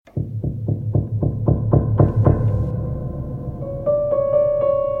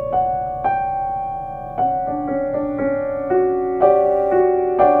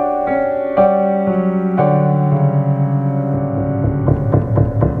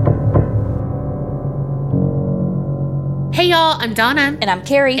y'all. I'm Donna. And I'm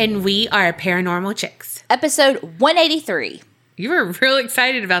Carrie. And we are Paranormal Chicks. Episode 183. You were real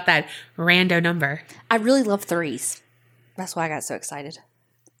excited about that rando number. I really love threes. That's why I got so excited.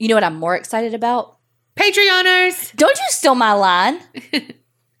 You know what I'm more excited about? Patreoners! Don't you steal my line.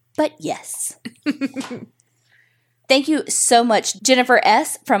 But yes. Thank you so much, Jennifer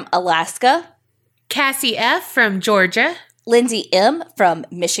S. from Alaska. Cassie F. from Georgia. Lindsay M. from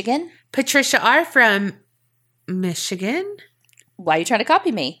Michigan. Patricia R. from Michigan. Why are you trying to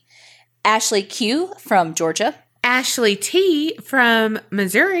copy me? Ashley Q. from Georgia. Ashley T. from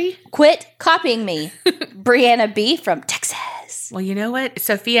Missouri. Quit copying me. Brianna B. from Texas. Well, you know what?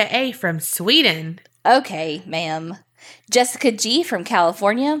 Sophia A. from Sweden. Okay, ma'am. Jessica G. from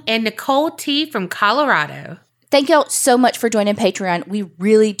California. And Nicole T. from Colorado. Thank y'all so much for joining Patreon. We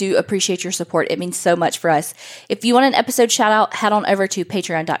really do appreciate your support. It means so much for us. If you want an episode shout out, head on over to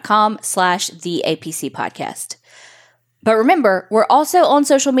patreon.com/theapcpodcast. But remember, we're also on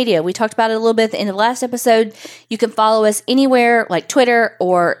social media. We talked about it a little bit at the end of the last episode. You can follow us anywhere like Twitter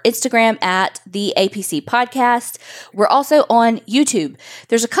or Instagram at the APC Podcast. We're also on YouTube.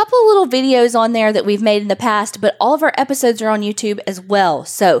 There's a couple of little videos on there that we've made in the past, but all of our episodes are on YouTube as well.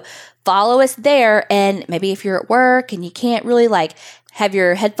 So follow us there, and maybe if you're at work and you can't really have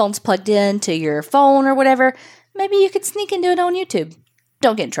your headphones plugged in to your phone or whatever, maybe you could sneak and do it on YouTube.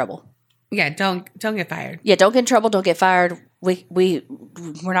 Don't get in trouble. Yeah, don't get fired. Yeah, don't get in trouble. Don't get fired. We're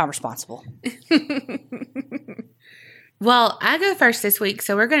not responsible. Well, I go first this week,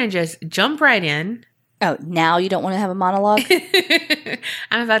 so we're going to just jump right in. Oh, now you don't want to have a monologue?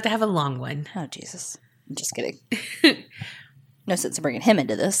 I'm about to have a long one. Oh, Jesus. I'm just kidding. No sense in bringing him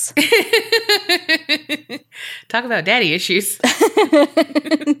into this. Talk about daddy issues.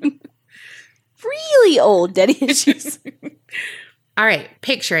 Really old daddy issues. All right,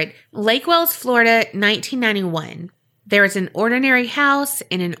 picture it. Lake Wells, Florida, 1991. There was an ordinary house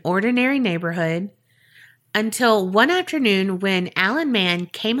in an ordinary neighborhood until one afternoon when Alan Mann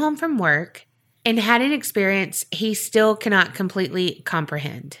came home from work and had an experience he still cannot completely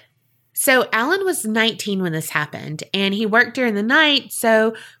comprehend. So Alan was 19 when this happened, and he worked during the night,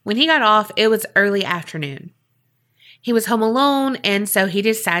 so when he got off, it was early afternoon. He was home alone, and so he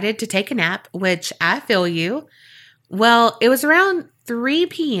decided to take a nap, which I feel you. Well, it was around 3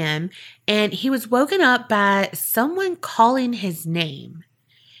 p.m., and he was woken up by someone calling his name.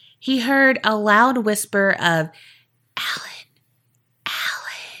 He heard a loud whisper of, "Alan,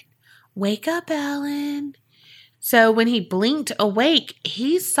 Alan, wake up, Alan." So when he blinked awake,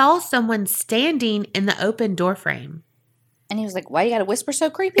 he saw someone standing in the open doorframe. And he was like, why you gotta whisper so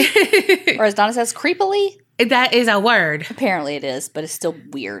creepy? Or as Donna says, creepily? That is a word. Apparently it is, but it's still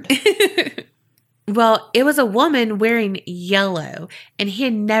weird. Well, it was a woman wearing yellow, and he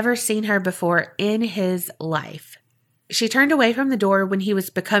had never seen her before in his life. She turned away from the door when he was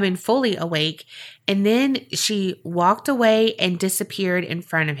becoming fully awake, and then she walked away and disappeared in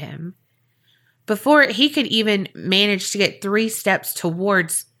front of him. Before he could even manage to get 3 steps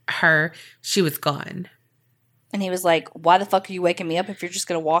towards her, she was gone. And he was like, why the fuck are you waking me up if you're just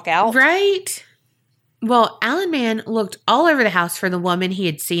going to walk out? Right? Well, Alan Mann looked all over the house for the woman he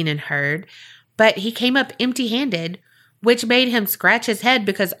had seen and heard, but he came up empty-handed, which made him scratch his head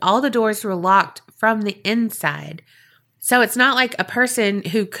because all the doors were locked from the inside. So it's not like a person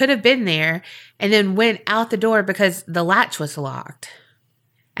who could have been there and then went out the door because the latch was locked.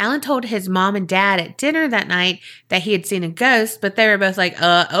 Alan told his mom and dad at dinner that night that he had seen a ghost, but they were both like,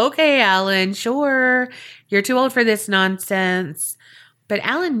 okay, Alan, sure. You're too old for this nonsense. But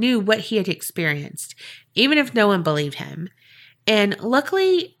Alan knew what he had experienced, even if no one believed him. And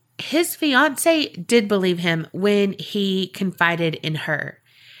luckily, his fiance did believe him when he confided in her.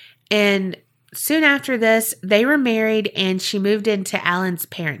 And soon after this, they were married and she moved into Alan's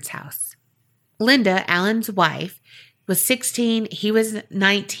parents' house. Linda, Alan's wife, was 16, he was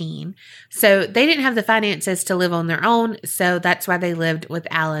 19, so they didn't have the finances to live on their own, so that's why they lived with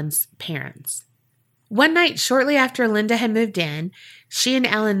Alan's parents. One night, shortly after Linda had moved in, she and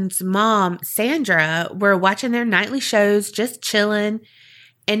Alan's mom, Sandra, were watching their nightly shows, just chilling.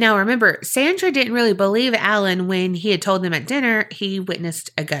 And now remember, Sandra didn't really believe Alan when he had told them at dinner he witnessed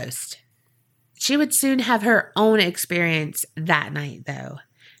a ghost. She would soon have her own experience that night, though.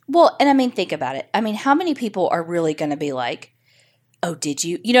 Well, and I mean, think about it. I mean, how many people are really going to be like, oh, did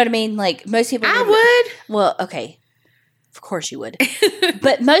you? You know what I mean? Like, most people. I would. Well, okay. Of course you would.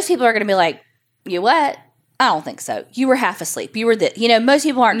 But most people are going to be like, you what? I don't think so. You were half asleep. You were most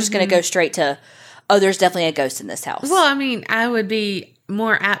people aren't just going to go straight to, oh, there's definitely a ghost in this house. Well, I mean, I would be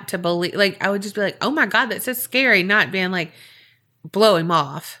more apt to believe, I would just be like, oh my God, that's so scary. Not being like, blow him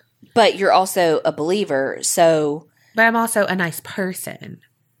off. But you're also a believer. So But I'm also a nice person.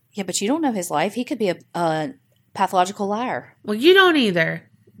 Yeah, but you don't know his life. He could be a pathological liar. Well, you don't either.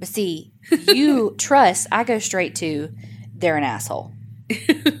 But see, you trust. I go straight to, they're an asshole.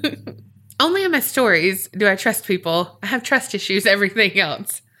 Only in my stories do I trust people. I have trust issues, everything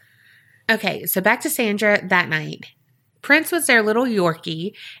else. Okay, so back to Sandra that night. Prince was their little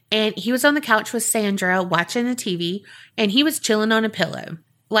Yorkie, and he was on the couch with Sandra watching the TV, and he was chilling on a pillow,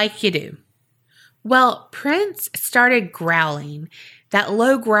 like you do. Well, Prince started growling, that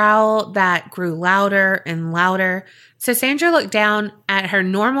low growl that grew louder and louder. So Sandra looked down at her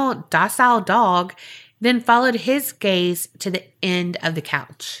normal docile dog, then followed his gaze to the end of the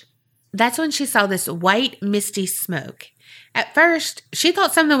couch. That's when she saw this white, misty smoke. At first, she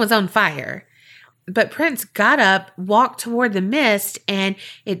thought something was on fire. But Prince got up, walked toward the mist, and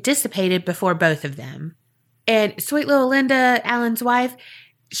it dissipated before both of them. And sweet little Linda, Alan's wife,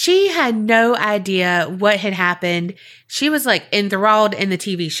 she had no idea what had happened. She was like enthralled in the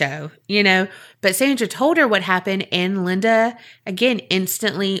TV show, you know. But Sandra told her what happened, and Linda, again,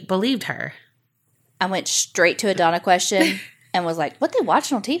 instantly believed her. I went straight to a Donna question and was like, what they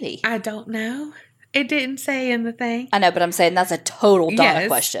watching on TV? I don't know. It didn't say in the thing. I know, but I'm saying that's a total Donna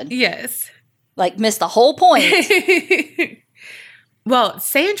question. Yes. Like, missed the whole point. Well,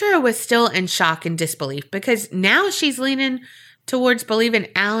 Sandra was still in shock and disbelief because now she's leaning towards believing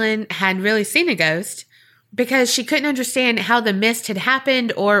Alan had really seen a ghost because she couldn't understand how the mist had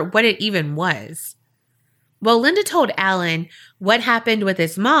happened or what it even was. Well, Linda told Alan what happened with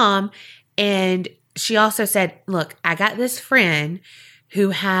his mom, and she also said, look, I got this friend who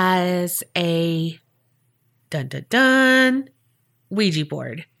has a dun-dun-dun Ouija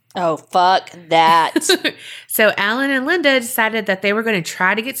board. Oh, fuck that. So Alan and Linda decided that they were going to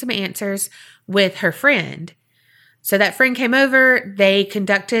try to get some answers with her friend. So that friend came over. They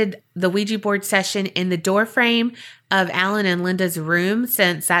conducted the Ouija board session in the door frame of Alan and Linda's room,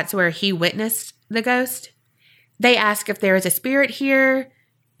 since that's where he witnessed the ghost. They asked if there was a spirit here.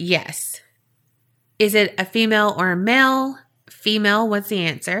 Yes. Is it a female or a male? Female was the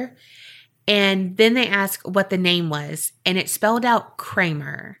answer. And then they asked what the name was, and it spelled out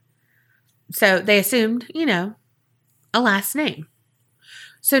Kramer. So they assumed, a last name.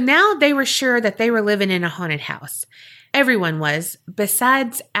 So now they were sure that they were living in a haunted house. Everyone was,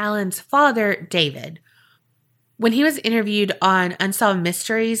 besides Alan's father, David. When he was interviewed on Unsolved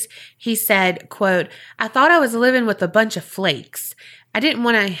Mysteries, he said, quote, I thought I was living with a bunch of flakes. I didn't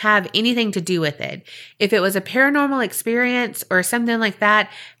want to have anything to do with it. If it was a paranormal experience or something like that,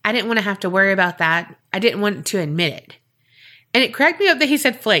 I didn't want to have to worry about that. I didn't want to admit it. And it cracked me up that he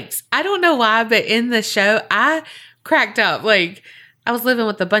said flakes. I don't know why, but in the show, I cracked up. Like, I was living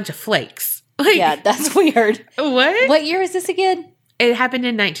with a bunch of flakes. Like, yeah, that's weird. What? What year is this again? It happened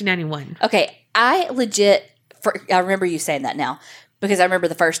in 1991. Okay, I remember you saying that now because I remember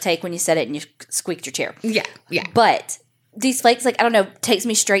the first take when you said it and you squeaked your chair. Yeah. But these flakes, like, I don't know, takes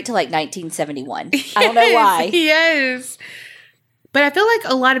me straight to like 1971. I don't know why. Yes. But I feel like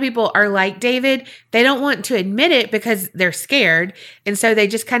a lot of people are like David. They don't want to admit it because they're scared. And so they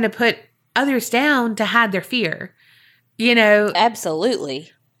just kind of put others down to hide their fear. Absolutely.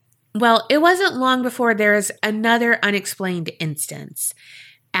 Well, it wasn't long before there was another unexplained instance.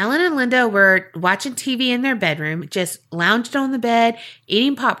 Alan and Linda were watching TV in their bedroom, just lounged on the bed,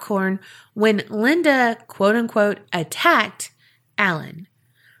 eating popcorn, when Linda, quote unquote, attacked Alan.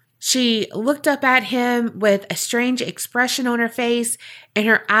 She looked up at him with a strange expression on her face, and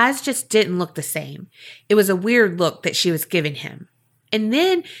her eyes just didn't look the same. It was a weird look that she was giving him. And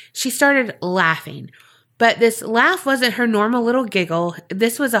then she started laughing. But this laugh wasn't her normal little giggle.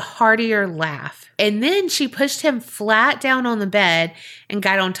 This was a heartier laugh. And then she pushed him flat down on the bed and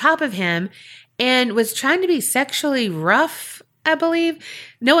got on top of him and was trying to be sexually rough, I believe.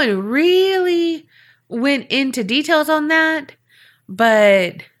 No one really went into details on that,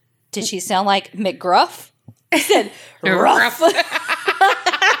 but... Did she sound like McGruff? I said, rough.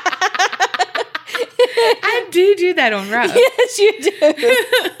 I do that on Rough. Yes, you do.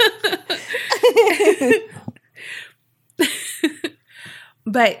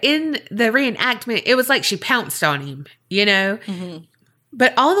 But in the reenactment, it was like she pounced on him, Mm-hmm.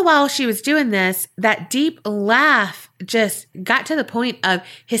 But all the while she was doing this, that deep laugh just got to the point of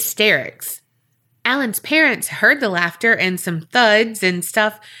hysterics. Alan's parents heard the laughter and some thuds and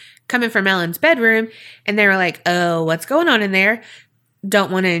stuff coming from Alan's bedroom, and they were like, oh, what's going on in there?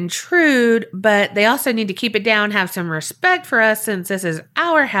 Don't want to intrude, but they also need to keep it down, have some respect for us since this is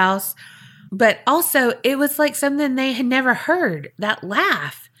our house. But also, it was like something they had never heard, that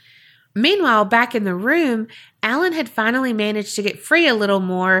laugh. Meanwhile, back in the room, Alan had finally managed to get free a little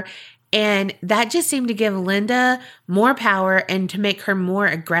more, And that just seemed to give Linda more power and to make her more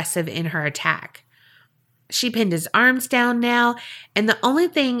aggressive in her attack. She pinned his arms down now, and the only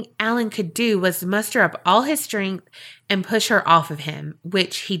thing Alan could do was muster up all his strength and push her off of him,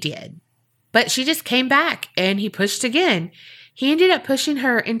 which he did. But she just came back, and he pushed again. He ended up pushing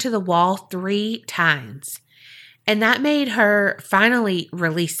her into the wall 3 times, and that made her finally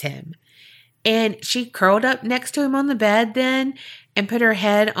release him. And she curled up next to him on the bed then and put her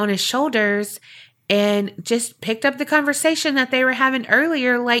head on his shoulders and just picked up the conversation that they were having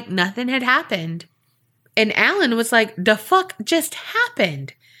earlier like nothing had happened. And Alan was like, the fuck just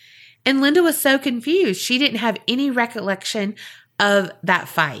happened? And Linda was so confused. She didn't have any recollection of that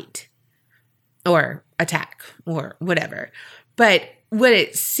fight or attack or whatever. But what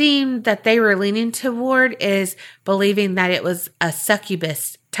it seemed that they were leaning toward is believing that it was a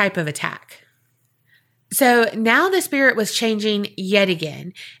succubus type of attack. So now the spirit was changing yet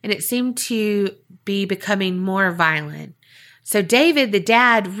again, and it seemed to be becoming more violent. So David, the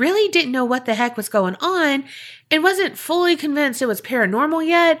dad, really didn't know what the heck was going on and wasn't fully convinced it was paranormal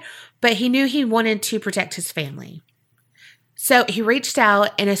yet, but he knew he wanted to protect his family. So he reached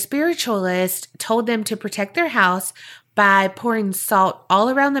out, and a spiritualist told them to protect their house by pouring salt all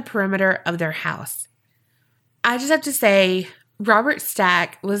around the perimeter of their house. I just have to say, Robert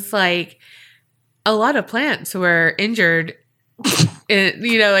Stack was like, a lot of plants were injured, like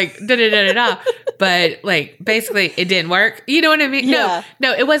da-da-da-da-da. But like basically it didn't work. You know what I mean? Yeah.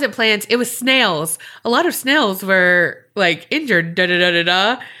 No, it wasn't plants. It was snails. A lot of snails were like injured.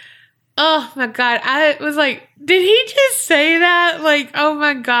 Da-da-da-da-da. Oh my God. I was like, did he just say that? Like, oh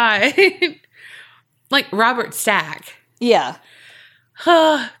my God. Like Robert Stack. Yeah.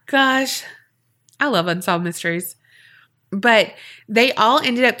 Oh gosh. I love Unsolved Mysteries. But they all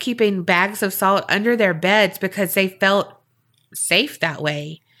ended up keeping bags of salt under their beds because they felt safe that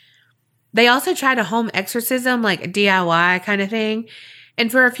way. They also tried a home exorcism, like a DIY kind of thing. And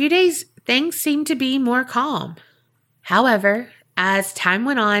for a few days, things seemed to be more calm. However, as time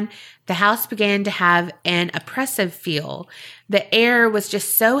went on, the house began to have an oppressive feel. The air was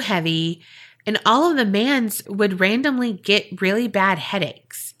just so heavy, and all of the Manns would randomly get really bad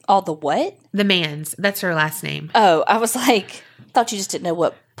headaches. All the what? The Manns. That's her last name. Oh, I was like, thought you just didn't know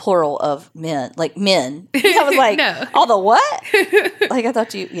what plural of men, like men. I was like, No. All the what? Like I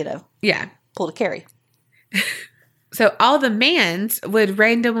thought you Yeah. pulled a Carrie. So all the Manns would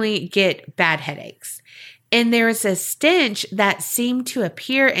randomly get bad headaches. And there was a stench that seemed to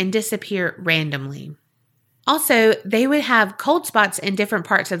appear and disappear randomly. Also, they would have cold spots in different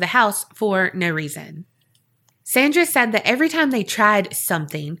parts of the house for no reason. Sandra said that every time they tried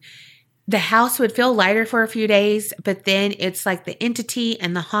something, the house would feel lighter for a few days, but then it's like the entity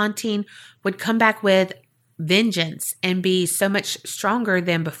and the haunting would come back with vengeance and be so much stronger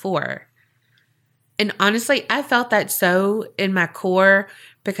than before. And honestly, I felt that so in my core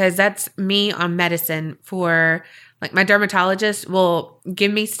because that's me on medicine for, like, my dermatologist will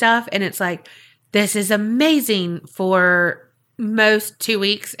give me stuff and it's like, this is amazing for most 2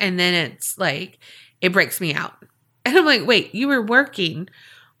 weeks. And then it's like, it breaks me out. And I'm like, wait, you were working.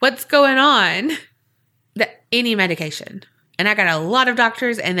 What's going on? Any medication. And I got a lot of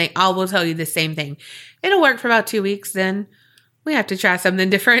doctors and they all will tell you the same thing. It'll work for about 2 weeks. Then we have to try something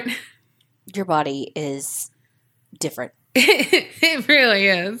different. Your body is different. It really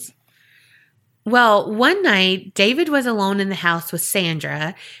is. Well, one night, David was alone in the house with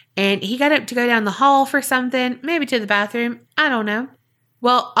Sandra, and he got up to go down the hall for something, maybe to the bathroom. I don't know.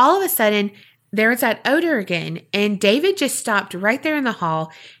 Well, all of a sudden, there was that odor again, and David just stopped right there in the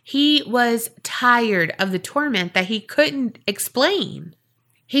hall. He was tired of the torment that he couldn't explain.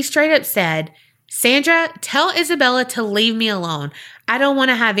 He straight up said, Sandra, tell Isabella to leave me alone. I don't want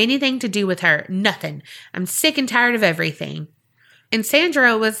to have anything to do with her. Nothing. I'm sick and tired of everything. And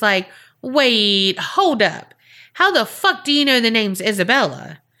Sandra was like, wait, hold up. How the fuck do you know the name's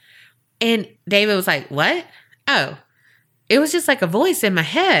Isabella? And David was like, what? Oh, it was just like a voice in my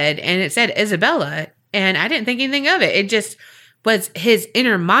head and it said Isabella. And I didn't think anything of it. It just was his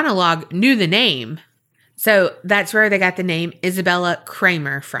inner monologue knew the name. So that's where they got the name Isabella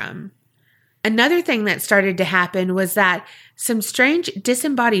Kramer from. Another thing that started to happen was that some strange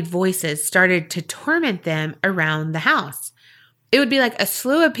disembodied voices started to torment them around the house. It would be like a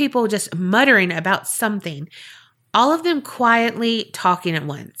slew of people just muttering about something, all of them quietly talking at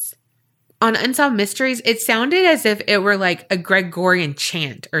once. On Unsolved Mysteries, it sounded as if it were like a Gregorian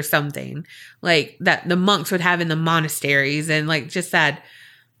chant or something, like that the monks would have in the monasteries and like just that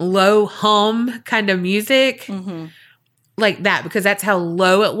low hum kind of music. Mm-hmm. Like that, because that's how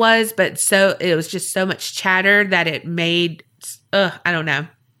low it was, but so it was just so much chatter that it made, I don't know.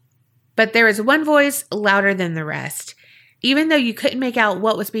 But there was one voice louder than the rest. Even though you couldn't make out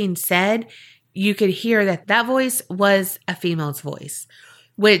what was being said, you could hear that that voice was a female's voice,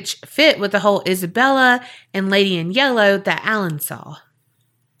 which fit with the whole Isabella and Lady in Yellow that Alan saw.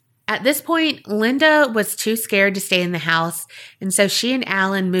 At this point, Linda was too scared to stay in the house, and so she and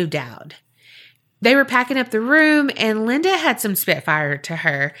Alan moved out. They were packing up the room, and Linda had some spitfire to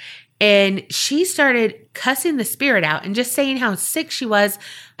her, and she started cussing the spirit out and just saying how sick she was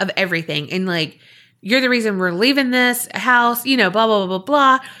of everything. And like, you're the reason we're leaving this house, blah, blah, blah, blah,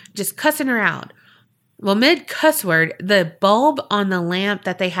 blah, just cussing her out. Well, mid-cuss word, the bulb on the lamp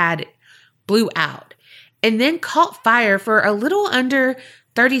that they had blew out and then caught fire for a little under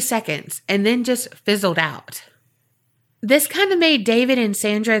 30 seconds and then just fizzled out. This kind of made David and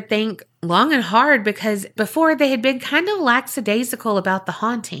Sandra think long and hard because before they had been kind of lackadaisical about the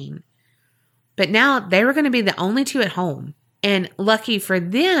haunting. But now they were going to be the only two at home. And lucky for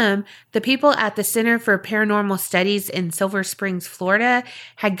them, the people at the Center for Paranormal Studies in Silver Springs, Florida,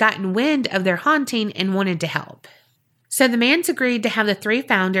 had gotten wind of their haunting and wanted to help. So the Manns agreed to have the three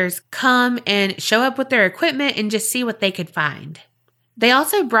founders come and show up with their equipment and just see what they could find. They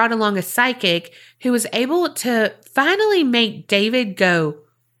also brought along a psychic who was able to finally make David go,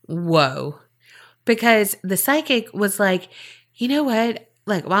 whoa. Because the psychic was like, you know what?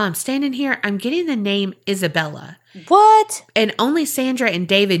 Like, while I'm standing here, I'm getting the name Isabella. What? And only Sandra and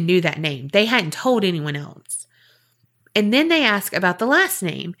David knew that name. They hadn't told anyone else. And then they asked about the last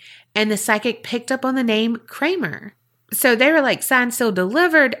name, and the psychic picked up on the name Kramer. So they were like, signed, sealed,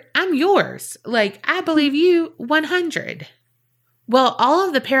 delivered. I'm yours. Like, I believe you 100. Well, all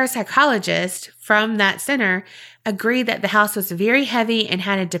of the parapsychologists from that center agreed that the house was very heavy and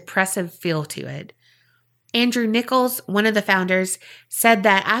had a depressive feel to it. Andrew Nichols, one of the founders, said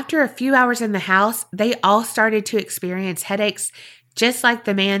that after a few hours in the house, they all started to experience headaches just like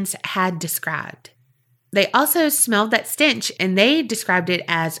the Manns had described. They also smelled that stench, and they described it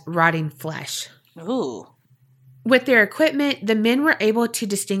as rotting flesh. Ooh. With their equipment, the men were able to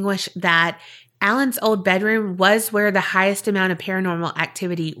distinguish that Alan's old bedroom was where the highest amount of paranormal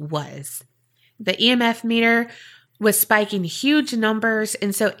activity was. The EMF meter was spiking huge numbers,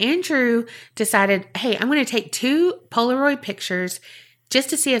 and so Andrew decided, hey, I'm going to take 2 Polaroid pictures just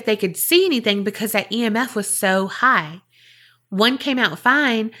to see if they could see anything because that EMF was so high. One came out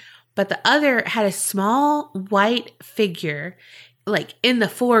fine, but the other had a small white figure, like in the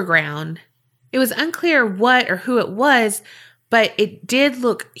foreground. It was unclear what or who it was, but it did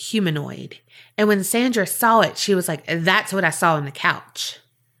look humanoid. And when Sandra saw it, she was like, that's what I saw on the couch.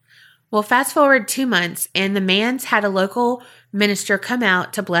 Well, fast forward 2 months, and the Manns had a local minister come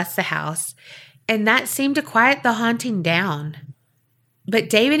out to bless the house, and that seemed to quiet the haunting down. But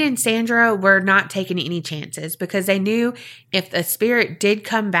David and Sandra were not taking any chances because they knew if the spirit did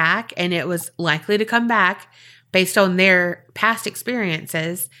come back, and it was likely to come back based on their past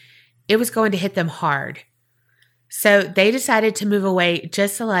experiences, it was going to hit them hard. So they decided to move away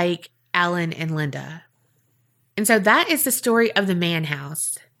just like Alan and Linda. And so that is the story of the Mann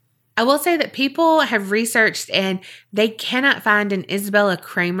house. I will say that people have researched and they cannot find an Isabella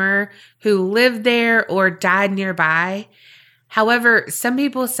Kramer who lived there or died nearby. However, some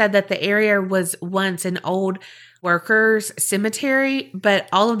people said that the area was once an old workers' cemetery, but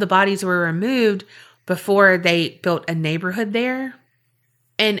all of the bodies were removed before they built a neighborhood there.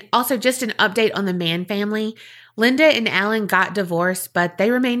 And also just an update on the Mann family. Linda and Alan got divorced, but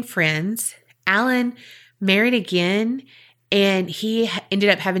they remained friends. Alan married again, and he ended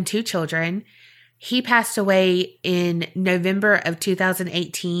up having 2 children. He passed away in November of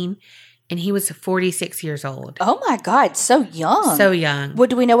 2018, and he was 46 years old. Oh my God, so young. So young.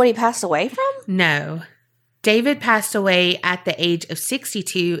 Do we know what he passed away from? No. David passed away at the age of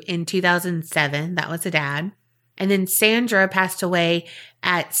 62 in 2007. That was the dad. And then Sandra passed away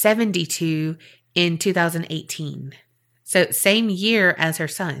at 72 in 2018. So same year as her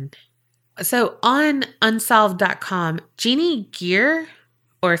son. So on unsolved.com, Jeannie Gear,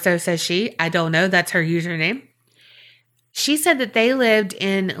 or so says she, I don't know, that's her username. She said that they lived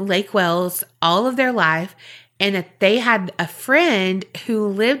in Lake Wells all of their life and that they had a friend who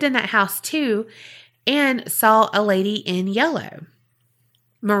lived in that house too and saw a lady in yellow.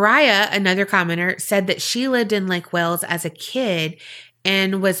 Mariah, another commenter, said that she lived in Lake Wells as a kid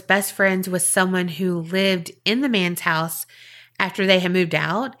and was best friends with someone who lived in the Mann's house after they had moved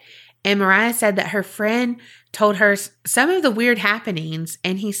out. And Mariah said that her friend told her some of the weird happenings,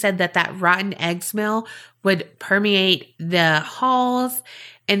 and he said that that rotten egg smell would permeate the halls,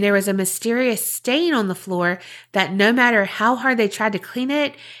 and there was a mysterious stain on the floor that no matter how hard they tried to clean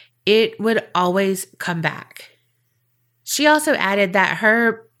it, it would always come back. She also added that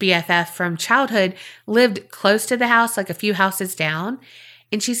her BFF from childhood lived close to the house, like a few houses down.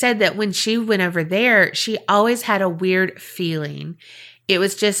 And she said that when she went over there, she always had a weird feeling. It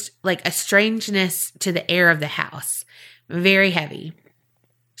was just like a strangeness to the air of the house, very heavy.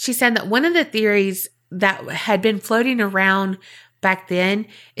 She said that one of the theories that had been floating around back then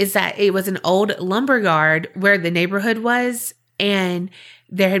is that it was an old lumber yard where the neighborhood was, and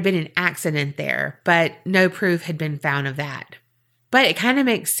there had been an accident there, but no proof had been found of that. But it kind of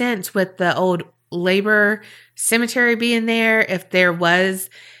makes sense with the old labor cemetery being there. If there was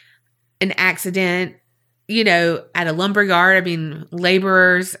an accident, at a lumber yard, I mean,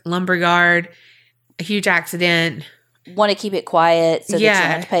 laborers, lumber yard, a huge accident. Want to keep it quiet so that you don't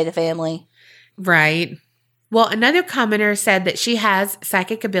have to pay the family. Right. Well, another commenter said that she has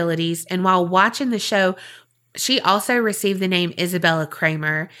psychic abilities, and while watching the show, she also received the name Isabella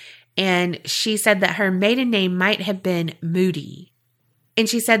Kramer, and she said that her maiden name might have been Moody. And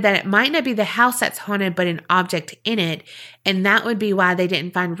she said that it might not be the house that's haunted, but an object in it, and that would be why they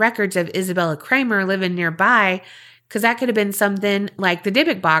didn't find records of Isabella Kramer living nearby, because that could have been something like the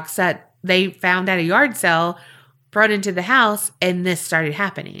Dybbuk box that they found at a yard sale, brought into the house, and this started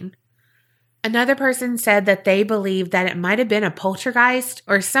happening. Another person said that they believed that it might have been a poltergeist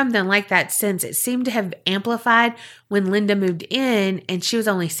or something like that, since it seemed to have amplified when Linda moved in and she was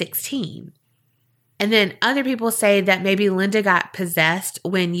only 16. And then other people say that maybe Linda got possessed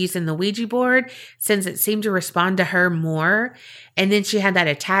when using the Ouija board, since it seemed to respond to her more. And then she had that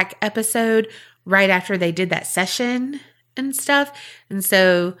attack episode right after they did that session and stuff. And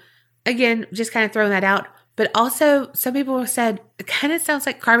so, again, just kind of throwing that out. But also, some people said it kind of sounds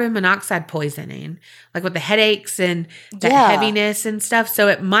like carbon monoxide poisoning, like with the headaches and that heaviness and stuff. So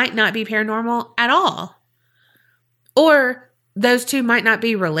it might not be paranormal at all. Or those two might not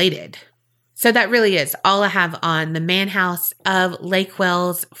be related. So that really is all I have on the Man House of Lake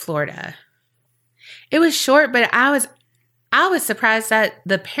Wells, Florida. It was short, but I was surprised that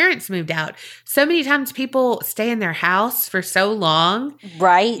the parents moved out. So many times people stay in their house for so long.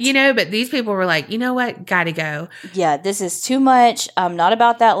 Right. But these people were like, you know what? Gotta go. Yeah, this is too much. I'm not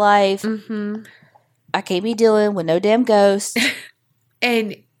about that life. Mm-hmm. I can't be dealing with no damn ghosts.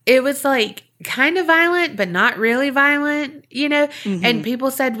 And it was like kind of violent, but not really violent, Mm-hmm. And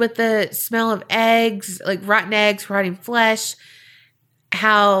people said with the smell of eggs, like rotten eggs, rotting flesh,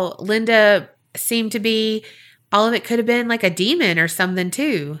 how Linda seemed to be, all of it could have been like a demon or something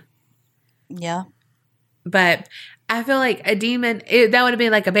too. Yeah. But I feel like a demon, that would have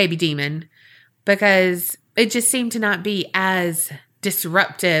been like a baby demon, because it just seemed to not be as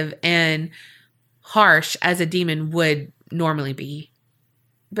disruptive and harsh as a demon would normally be.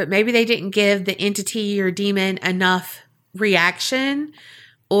 But maybe they didn't give the entity or demon enough reaction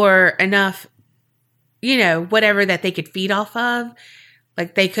or enough, whatever that they could feed off of.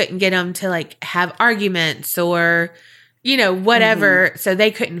 Like they couldn't get them to like have arguments or, whatever. Mm-hmm. So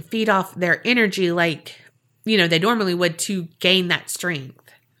they couldn't feed off their energy like, they normally would to gain that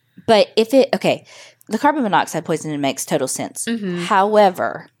strength. But the carbon monoxide poisoning makes total sense. Mm-hmm.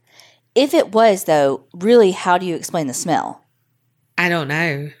 However, if it was though, really, how do you explain the smell? I don't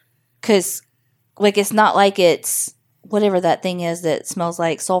know. Because, it's not like it's whatever that thing is that smells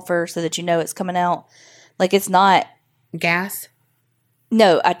like sulfur so that it's coming out. Like, it's not... Gas?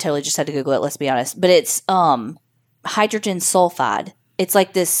 No, I totally just had to Google it, let's be honest. But it's hydrogen sulfide. It's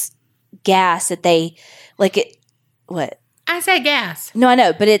like this gas that they... What? I said gas. No, I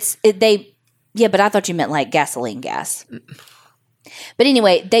know, but but I thought you meant like gasoline gas. But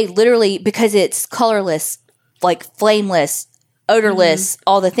anyway, they literally, because it's colorless, like flameless, odorless,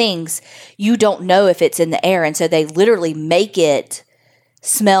 all the things, you don't know if it's in the air. And so they literally make it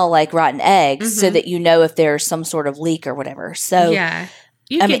smell like rotten eggs so that if there's some sort of leak or whatever. So yeah,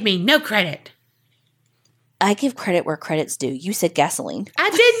 you give me no credit. I give credit where credit's due. You said gasoline. I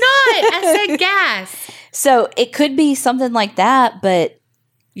did not. I said gas. So it could be something like that, but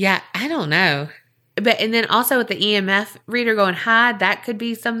yeah, I don't know. And then also with the EMF reader going high, that could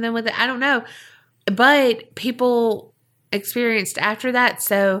be something with it. I don't know. But people experienced after that,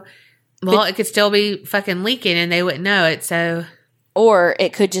 so it could still be fucking leaking and they wouldn't know it. So, or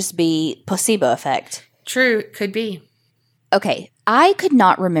it could just be placebo effect. True, it could be. Okay, I could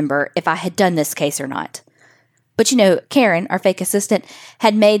not remember if I had done this case or not. But Karen, our fake assistant,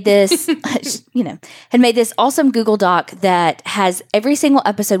 had made this, had made this awesome Google Doc that has every single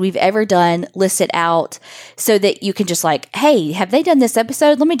episode we've ever done listed out so that you can just hey, have they done this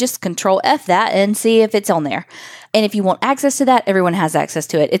episode? Let me just Control F that and see if it's on there. And if you want access to that, everyone has access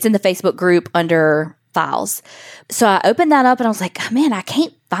to it. It's in the Facebook group under files. So I opened that up and I was like, oh, man, I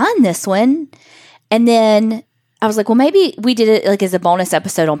can't find this one. And then I was like, well, maybe we did it like as a bonus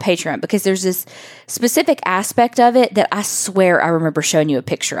episode on Patreon because there's this specific aspect of it that I swear I remember showing you a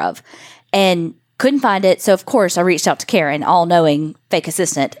picture of and couldn't find it. So, of course, I reached out to Karen, all-knowing fake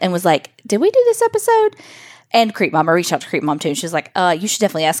assistant, and was like, did we do this episode? And Creep Mom. I reached out to Creep Mom, too, and she was like, you should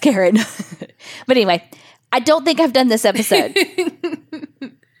definitely ask Karen. But anyway, I don't think I've done this episode.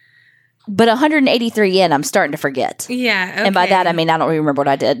 But 183 in, I'm starting to forget. Yeah, okay. And by that, I mean, I don't remember what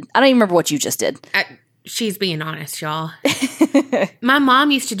I did. I don't even remember what you just did. She's being honest, y'all. My mom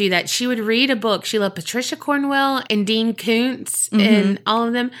used to do that. She would read a book. She loved Patricia Cornwell and Dean Koontz and all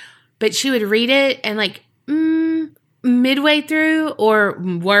of them. But she would read it and like midway through or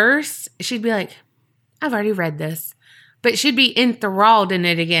worse, she'd be like, I've already read this. But she'd be enthralled in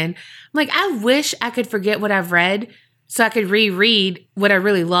it again. I'm like, I wish I could forget what I've read so I could reread what I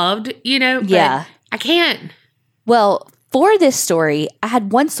really loved, you know? But yeah. I can't. Well, for this story, I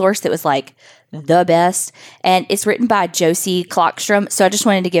had one source that was like the best, and it's written by Josie Klockstrom. So I just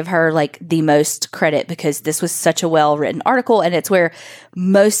wanted to give her like the most credit because this was such a well-written article, and it's where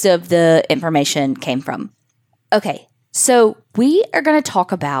most of the information came from. Okay, so we are going to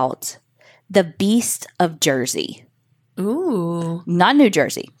talk about the Beast of Jersey. Ooh. Not New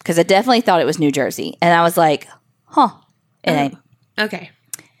Jersey, because I definitely thought it was New Jersey. And I was like, it ain't. Okay.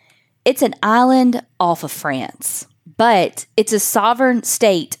 It's an island off of France, but it's a sovereign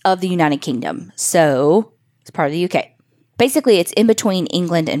state of the United Kingdom. So it's part of the UK. Basically, it's in between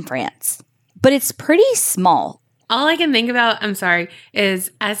England and France, but it's pretty small. All I can think about, I'm sorry,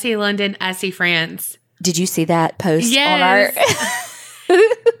 is I see London, I see France. Did you see that post yes. on our...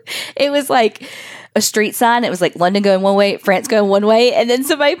 It was like a street sign. It was like London going one way, France going one way, and then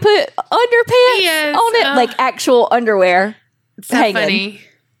somebody put underpants on it, like actual underwear. So hanging. Funny.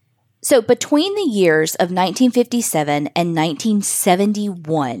 So between the years of 1957 and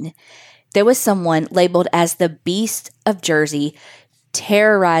 1971, there was someone labeled as the Beast of Jersey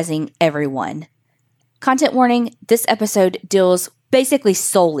terrorizing everyone. Content warning, this episode deals basically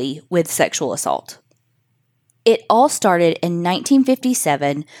solely with sexual assault. It all started in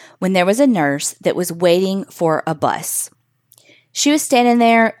 1957 when there was a nurse that was waiting for a bus. She was standing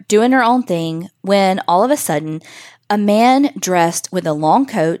there doing her own thing when all of a sudden, a man dressed with a long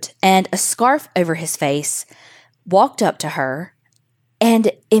coat and a scarf over his face walked up to her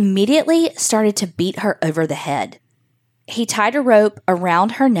and immediately started to beat her over the head. He tied a rope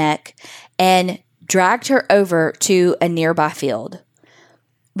around her neck and dragged her over to a nearby field.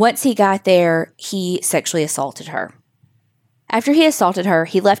 Once he got there, he sexually assaulted her. After he assaulted her,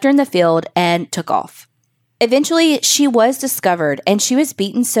 he left her in the field and took off. Eventually, she was discovered, and she was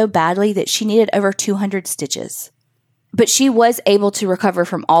beaten so badly that she needed over 200 stitches. But she was able to recover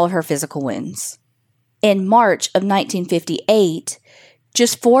from all of her physical wounds. In March of 1958,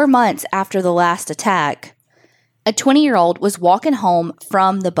 just 4 months after the last attack, a 20-year-old was walking home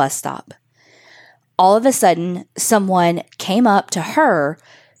from the bus stop. All of a sudden, someone came up to her,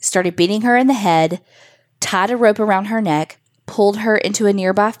 started beating her in the head, tied a rope around her neck, pulled her into a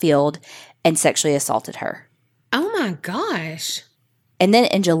nearby field, and sexually assaulted her. Oh my gosh. And then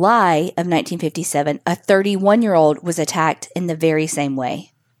in July of 1957, a 31-year-old was attacked in the very same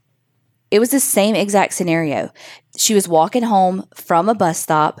way. It was the same exact scenario. She was walking home from a bus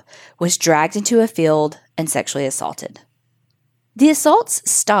stop, was dragged into a field, and sexually assaulted. The assaults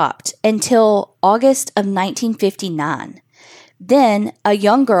stopped until August of 1959. Then a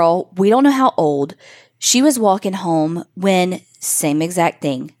young girl, we don't know how old, she was walking home when, same exact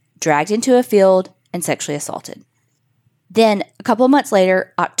thing, dragged into a field and sexually assaulted. Then a couple of months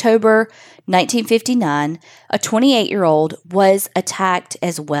later, October 1959, a 28-year-old was attacked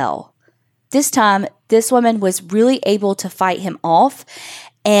as well. This time, this woman was really able to fight him off,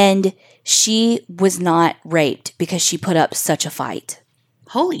 and she was not raped because she put up such a fight.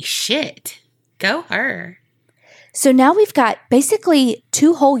 Holy shit. Go her. So now we've got basically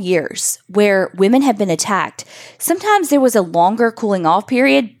 2 whole years where women have been attacked. Sometimes there was a longer cooling off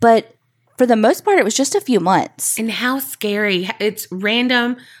period, but for the most part, it was just a few months. And how scary. It's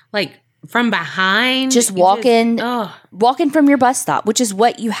random, like from behind. Just walking from your bus stop, which is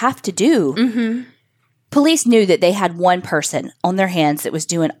what you have to do. Mm-hmm. Police knew that they had one person on their hands that was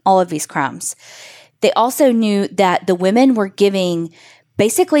doing all of these crimes. They also knew that the women were giving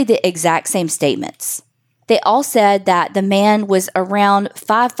basically the exact same statements. They all said that the man was around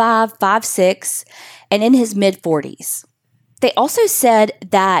 5'5", 5'6", and in his mid-40s. They also said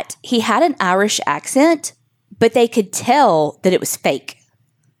that he had an Irish accent, but they could tell that it was fake.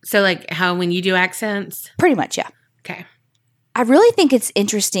 So like how when you do accents? Pretty much, yeah. Okay. I really think it's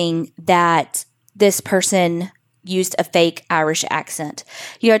interesting that this person used a fake Irish accent.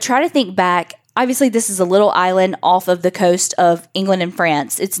 You know, try to think back Obviously, this is a little island off of the coast of England and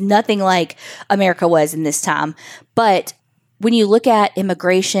France. It's nothing like America was in this time. But when you look at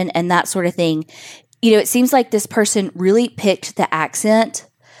immigration and that sort of thing, it seems like this person really picked the accent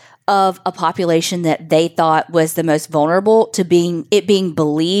of a population that they thought was the most vulnerable to being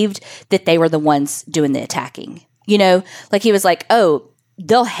believed that they were the ones doing the attacking. Like he was like, oh,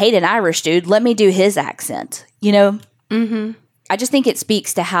 they'll hate an Irish dude. Let me do his accent, Mm-hmm. I just think it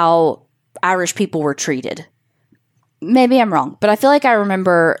speaks to how Irish people were treated. Maybe I'm wrong, but I feel like I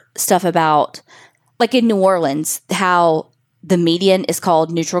remember stuff about, like in New Orleans, how the median is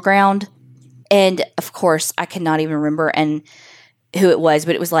called neutral ground. And of course, I cannot even remember and who it was,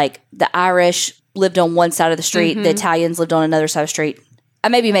 but it was like the Irish lived on one side of the street, the Italians lived on another side of the street. I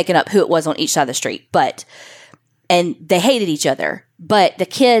may be making up who it was on each side of the street, and they hated each other. But the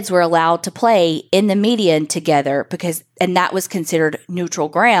kids were allowed to play in the median together and that was considered neutral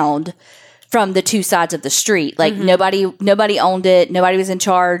ground from the two sides of the street. Like nobody owned it. Nobody was in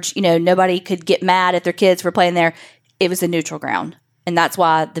charge. Nobody could get mad at their kids for playing there. It was a neutral ground. And that's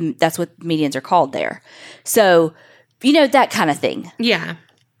why that's what medians are called there. So, that kind of thing. Yeah.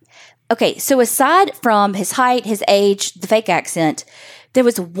 Okay. So aside from his height, his age, the fake accent, there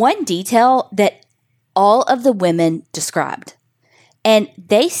was one detail that all of the women described. And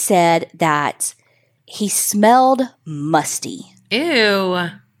they said that he smelled musty. Ew.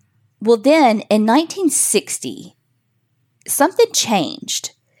 Well, then in 1960, something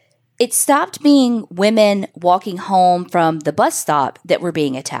changed. It stopped being women walking home from the bus stop that were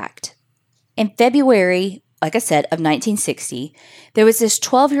being attacked. In February, like I said, of 1960, there was this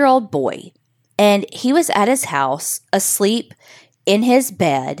 12-year-old boy, and he was at his house asleep in his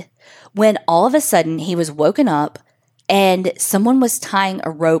bed when all of a sudden he was woken up and someone was tying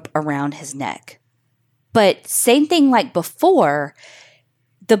a rope around his neck. But same thing like before,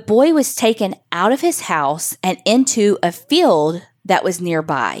 the boy was taken out of his house and into a field that was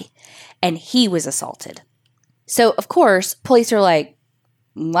nearby, and he was assaulted. So, of course, police are like,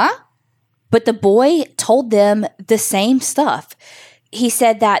 what? But the boy told them the same stuff. He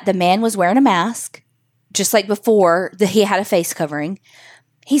said that the man was wearing a mask, just like before, that he had a face covering.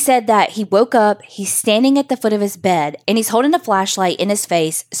 He said that he woke up, he's standing at the foot of his bed, and he's holding a flashlight in his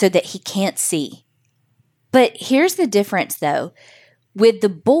face so that he can't see. But here's the difference, though. With the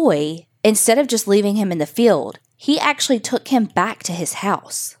boy, instead of just leaving him in the field, he actually took him back to his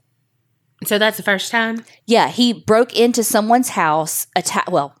house. So that's the first time? Yeah, he broke into someone's house,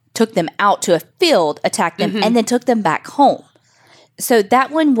 took them out to a field, attacked them, and then took them back home. So that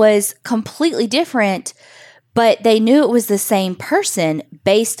one was completely different, but they knew it was the same person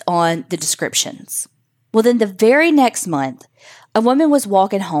based on the descriptions. Well, then the very next month, a woman was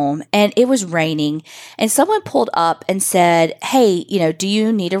walking home and it was raining, and someone pulled up and said, hey, do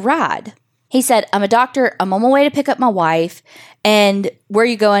you need a ride? He said, I'm a doctor. I'm on my way to pick up my wife. And where are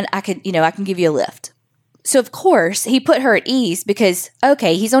you going? I can give you a lift. So, of course, he put her at ease because,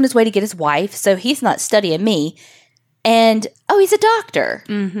 okay, he's on his way to get his wife, so he's not studying me. And, oh, he's a doctor.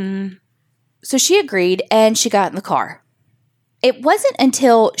 Mm-hmm. So she agreed, and she got in the car. It wasn't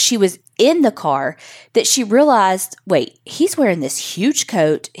until she was in the car that she realized, wait, he's wearing this huge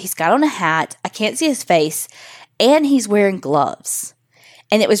coat. He's got on a hat. I can't see his face. And he's wearing gloves.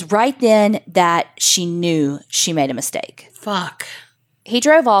 And it was right then that she knew she made a mistake. Fuck. He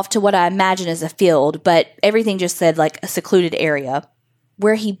drove off to what I imagine is a field, but everything just said like a secluded area,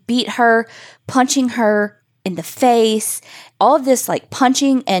 where he beat her, punching her in the face. All of this like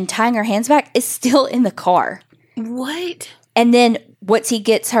punching and tying her hands back is still in the car. What? And then once he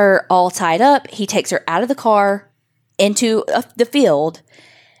gets her all tied up, he takes her out of the car into the field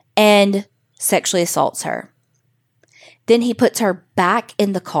and sexually assaults her. Then he puts her back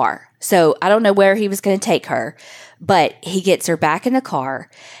in the car. So I don't know where he was going to take her, but he gets her back in the car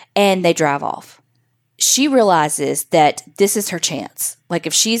and they drive off. She realizes that this is her chance. Like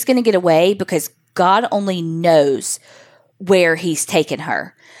if she's going to get away, because God only knows where he's taken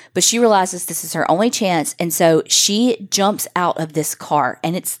her. But she realizes this is her only chance. And so she jumps out of this car.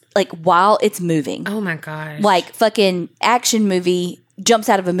 And it's like while it's moving. Oh my gosh. Like fucking action movie jumps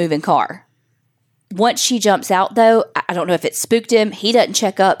out of a moving car. Once she jumps out, though, I don't know if it spooked him. He doesn't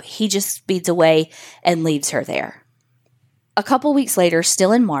check up. He just speeds away and leaves her there. A couple weeks later,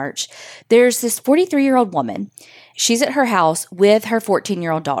 still in March, there's this 43-year-old woman. She's at her house with her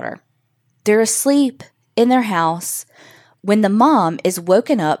 14-year-old daughter. They're asleep in their house when the mom is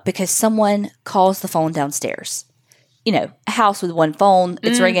woken up because someone calls the phone downstairs. You know, a house with one phone.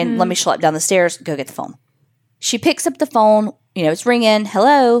 It's ringing. Let me schlep down the stairs. Go get the phone. She picks up the phone. You know, it's ringing.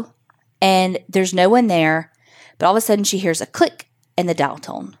 Hello. And there's no one there. But all of a sudden she hears a click and the dial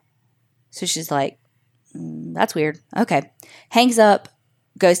tone. So she's like, that's weird. Okay. Hangs up,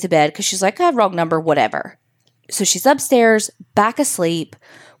 goes to bed because she's like, I have wrong number, whatever. So she's upstairs, back asleep,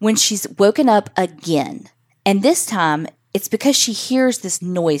 when she's woken up again. And this time, it's because she hears this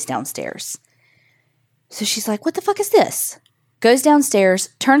noise downstairs. So she's like, what the fuck is this? Goes downstairs,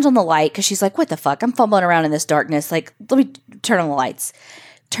 turns on the light because she's like, what the fuck? I'm fumbling around in this darkness. Like, let me turn on the lights.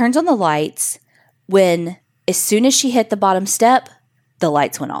 Turns on the lights when, as soon as she hit the bottom step, the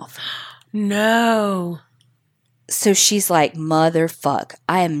lights went off. No. So she's like, motherfuck,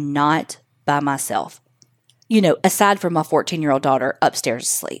 I am not by myself. You know, aside from my 14-year-old daughter upstairs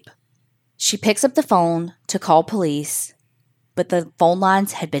asleep. She picks up the phone to call police, but the phone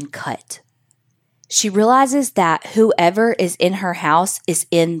lines had been cut. She realizes that whoever is in her house is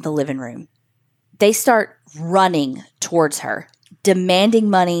in the living room. They start running towards her, demanding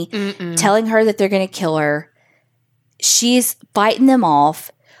money, telling her that they're going to kill her. She's fighting them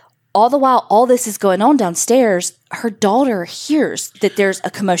off. All the while, all this is going on downstairs, her daughter hears that there's a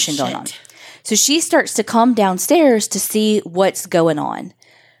commotion going on. So she starts to come downstairs to see what's going on.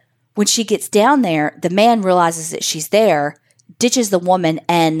 When she gets down there, the man realizes that she's there, ditches the woman,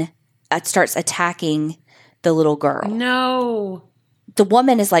 and starts attacking the little girl. No. The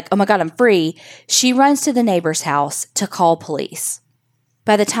woman is like, oh my God, I'm free. She runs to the neighbor's house to call police.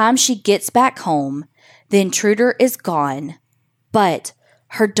 By the time she gets back home, the intruder is gone, but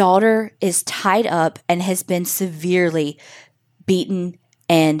her daughter is tied up and has been severely beaten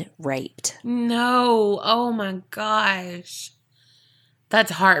and raped. No. Oh my gosh.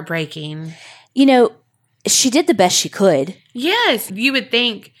 That's heartbreaking. You know, she did the best she could. Yes. You would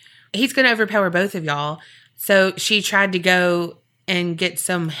think he's going to overpower both of y'all. So she tried to go and get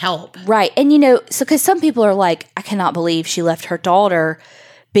some help. Right. And, you know, so because some people are like, I cannot believe she left her daughter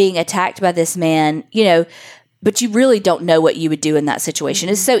being attacked by this man, you know, but you really don't know what you would do in that situation.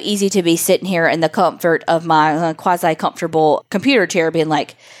 It's so easy to be sitting here in the comfort of my quasi-comfortable computer chair being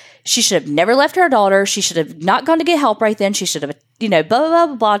like, she should have never left her daughter. She should have not gone to get help right then. She should have, you know, blah, blah,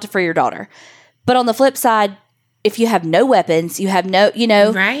 blah, blah, to free your daughter. But on the flip side, if you have no weapons, you have no, you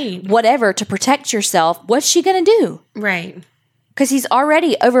know, right, whatever to protect yourself, what's she going to do? Right. Because he's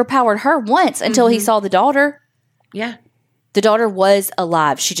already overpowered her once until he saw the daughter. Yeah. The daughter was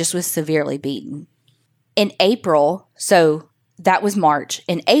alive. She just was severely beaten. In April, so that was March.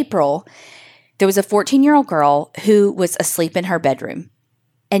 In April, there was a 14-year-old girl who was asleep in her bedroom.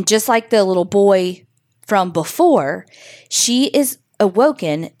 And just like the little boy from before, she is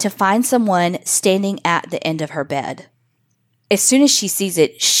awoken to find someone standing at the end of her bed. As soon as she sees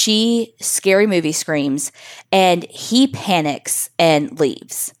it, she scary movie screams and he panics and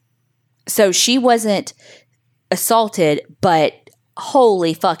leaves. So she wasn't assaulted, but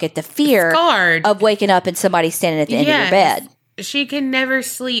holy fuck at the fear Scarred. Of waking up and somebody standing at the end of your bed. She can never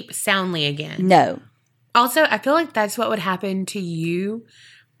sleep soundly again. No. Also, I feel like that's what would happen to you.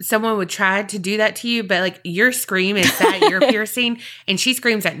 Someone would try to do that to you, but like your scream is that ear piercing and she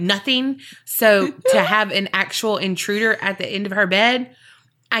screams at nothing. So to have an actual intruder at the end of her bed,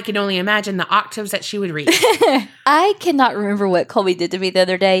 I can only imagine the octaves that she would reach. I cannot remember what Colby did to me the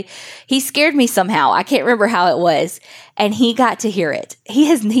other day. He scared me somehow. I can't remember how it was. And he got to hear it. He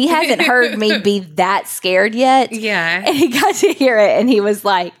hasn't heard me be that scared yet. Yeah. And he got to hear it and he was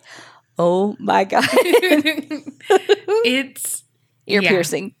like, oh my God. It's ear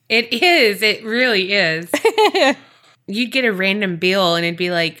piercing. It is. It really is. You'd get a random bill and it'd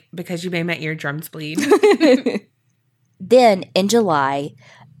be like, because you made my eardrums bleed. Then in July,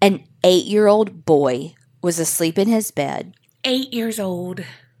 an 8-year-old boy was asleep in his bed. 8 years old.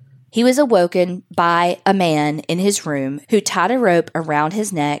 He was awoken by a man in his room who tied a rope around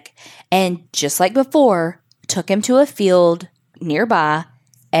his neck and, just like before, took him to a field nearby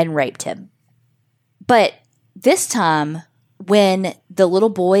and raped him. But this time, when the little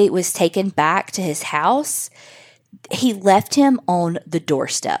boy was taken back to his house, he left him on the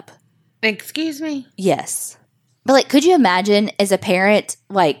doorstep. Excuse me? Yes. But, like, could you imagine as a parent,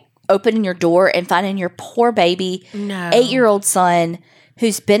 like, opening your door and finding your poor baby, 8-year-old son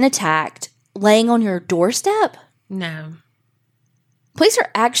who's been attacked laying on your doorstep? No. Police are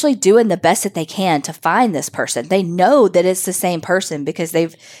actually doing the best that they can to find this person. They know that it's the same person because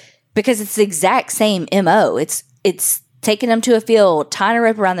it's the exact same MO. It's taking them to a field, tying a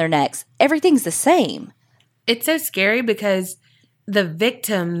rope around their necks. Everything's the same. It's so scary because the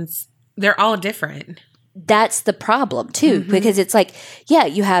victims, they're all different. That's the problem, too, because it's like, yeah,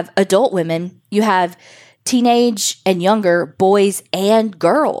 you have adult women, you have teenage and younger boys and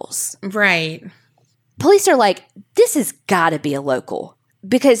girls. Right. Police are like, this has got to be a local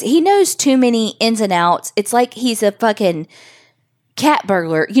because he knows too many ins and outs. It's like he's a fucking cat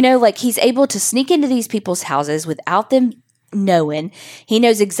burglar. You know, like he's able to sneak into these people's houses without them knowing. He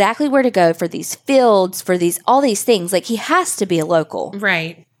knows exactly where to go for these fields, for all these things. Like he has to be a local.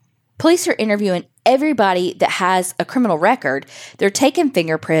 Right. Police are interviewing everybody that has a criminal record. They're taking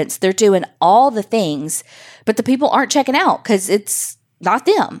fingerprints. They're doing all the things, but the people aren't checking out because it's not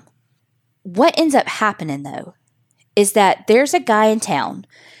them. What ends up happening, though, is that there's a guy in town.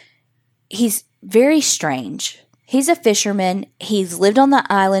 He's very strange. He's a fisherman. He's lived on the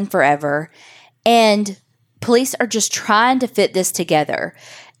island forever. And police are just trying to fit this together.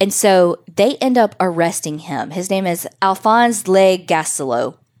 And so they end up arresting him. His name is Alphonse Le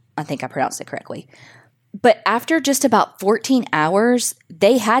Gasselot. I think I pronounced it correctly. But after just about 14 hours,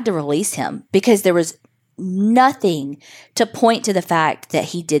 they had to release him because there was nothing to point to the fact that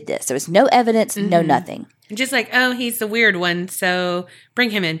he did this. There was no evidence, no nothing. Just like, oh, he's the weird one, so bring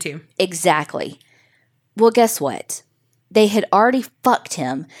him in too. Exactly. Well, guess what? They had already fucked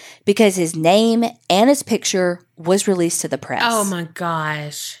him because his name and his picture was released to the press. Oh my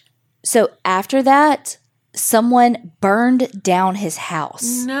gosh. So after that, someone burned down his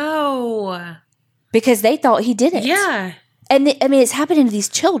house. No. Because they thought he did it. Yeah. And it's happening to these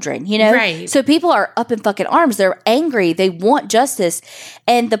children, you know? Right. So people are up in fucking arms. They're angry. They want justice.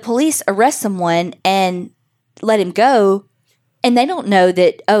 And the police arrest someone and let him go. And they don't know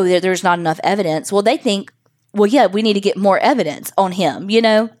that, there's not enough evidence. Well, they think, well, yeah, we need to get more evidence on him, you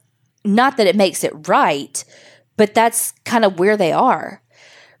know? Not that it makes it right, but that's kind of where they are.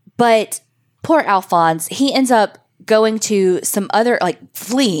 But poor Alphonse, he ends up going to some other,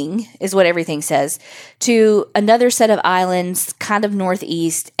 fleeing is what everything says, to another set of islands kind of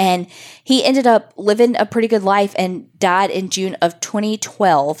northeast. And he ended up living a pretty good life and died in June of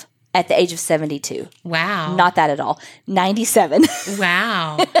 2012 at the age of 72. Wow. Not that at all. 97.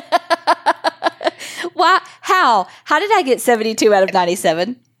 Wow. Why? How? How did I get 72 out of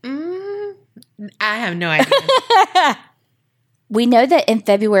 97? I have no idea. We know that in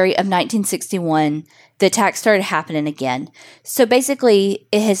February of 1961, the attack started happening again. So basically,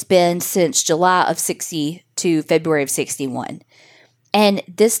 it has been since July of 60 to February of 61. And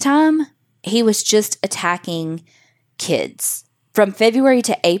this time, he was just attacking kids. From February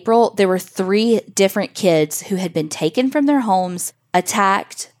to April, there were 3 different kids who had been taken from their homes,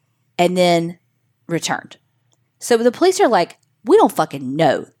 attacked, and then returned. So the police are like, we don't fucking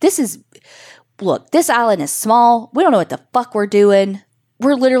know. Look, this island is small. We don't know what the fuck we're doing.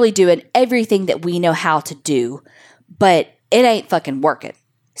 We're literally doing everything that we know how to do, but it ain't fucking working.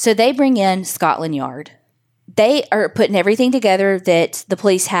 So they bring in Scotland Yard. They are putting everything together that the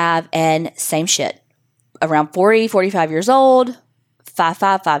police have, and same shit. Around 40, 45 years old,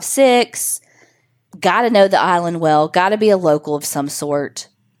 5'5", 5'6", gotta know the island well, gotta be a local of some sort.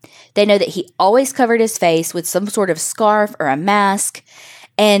 They know that he always covered his face with some sort of scarf or a mask,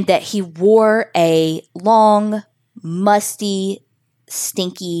 and that he wore a long, musty,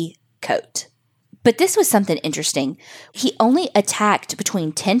 stinky coat. But this was something interesting. He only attacked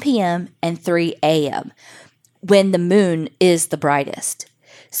between 10 p.m. and 3 a.m. when the moon is the brightest.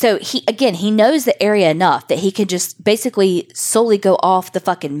 So he knows the area enough that he can just basically solely go off the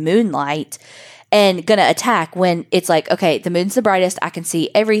fucking moonlight and gonna attack when it's like, okay, the moon's the brightest, I can see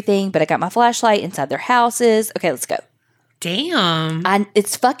everything, but I got my flashlight inside their houses. Okay, let's go. Damn.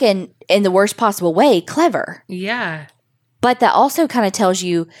 It's fucking, in the worst possible way, clever. Yeah. But that also kind of tells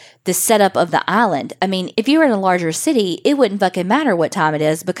you the setup of the island. I mean, if you were in a larger city, it wouldn't fucking matter what time it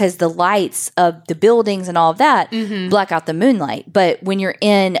is because the lights of the buildings and all of that block out the moonlight. But when you're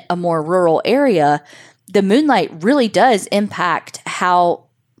in a more rural area, the moonlight really does impact how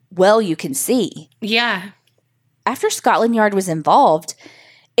well you can see. Yeah. After Scotland Yard was involved,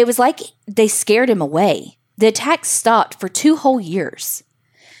 it was like they scared him away. The attack stopped for 2 whole years.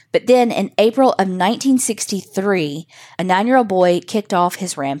 But then in April of 1963, a 9-year-old boy kicked off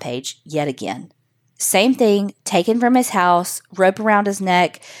his rampage yet again. Same thing, taken from his house, rope around his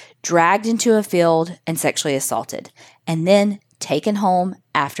neck, dragged into a field, and sexually assaulted. And then taken home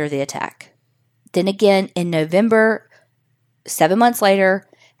after the attack. Then again in November, 7 months later,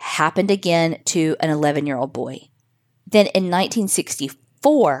 happened again to an 11-year-old boy. Then in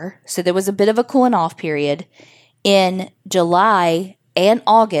 1964, so there was a bit of a cooling off period, in July and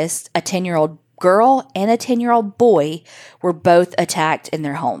August, a 10-year-old girl and a 10-year-old boy were both attacked in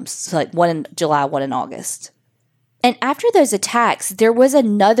their homes. So like one in July, one in August. And after those attacks, there was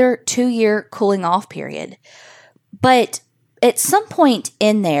another 2-year cooling off period. But at some point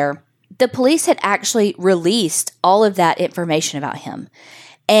in there, the police had actually released all of that information about him.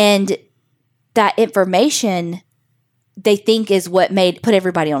 And that information they think is what put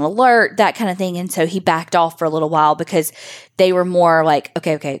everybody on alert, that kind of thing. And so he backed off for a little while because they were more like,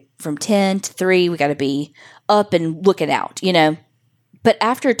 okay, from 10 to 3, we got to be up and looking out, But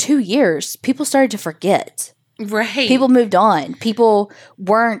after 2 years, people started to forget. Right. People moved on. People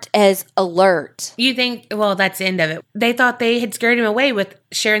weren't as alert. You think, well, that's the end of it. They thought they had scared him away with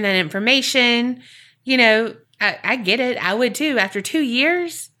sharing that information. I get it. I would too. After 2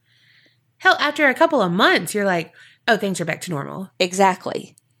 years, hell, after a couple of months, you're like, oh, things are back to normal.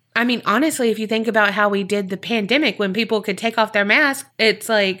 Exactly. I mean, honestly, if you think about how we did the pandemic when people could take off their mask, it's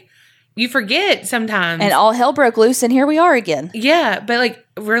like you forget sometimes. And all hell broke loose and here we are again. Yeah. But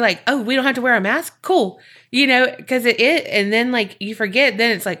we're like, oh, we don't have to wear a mask? Cool. Because and then you forget,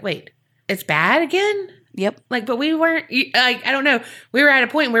 then it's like, wait, it's bad again? Yep. But we weren't, I don't know. We were at a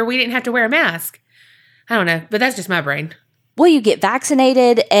point where we didn't have to wear a mask. I don't know, but that's just my brain. Well, you get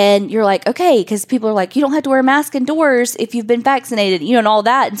vaccinated and you're like, okay, because people are like, you don't have to wear a mask indoors if you've been vaccinated, and all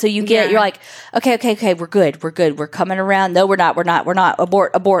that. And so you're like, okay, we're good. We're coming around. No, we're not.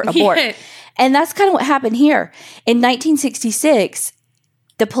 Abort. Yeah. And that's kind of what happened here. In 1966,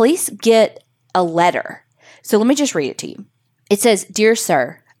 the police get a letter. So let me just read it to you. It says, "Dear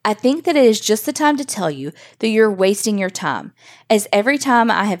Sir, I think that it is just the time to tell you that you're wasting your time, as every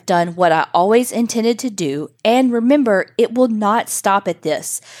time I have done what I always intended to do, and remember, it will not stop at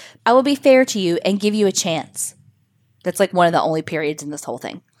this. I will be fair to you and give you a chance." That's one of the only periods in this whole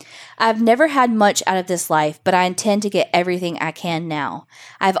thing. "I've never had much out of this life, but I intend to get everything I can now.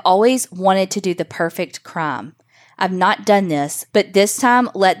 I've always wanted to do the perfect crime. I've not done this, but this time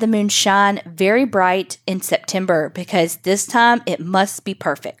let the moon shine very bright in September, because this time it must be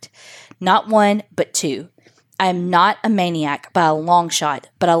perfect. Not 1, but 2. I am not a maniac by a long shot,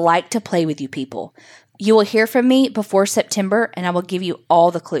 but I like to play with you people. You will hear from me before September, and I will give you all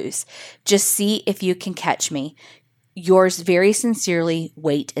the clues. Just see if you can catch me. Yours very sincerely,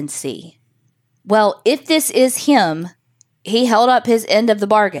 Wait and See." Well, if this is him, he held up his end of the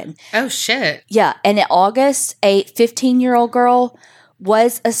bargain. Oh, shit. Yeah. And in August, a 15-year-old girl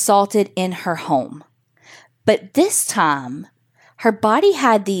was assaulted in her home. But this time, her body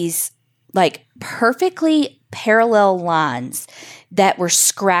had these perfectly parallel lines that were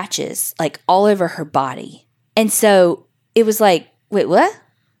scratches all over her body. And so it was like, wait, what?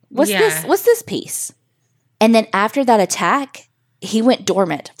 What's this? What's this piece? And then after that attack, he went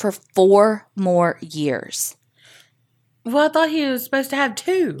dormant for 4 more years. Well, I thought he was supposed to have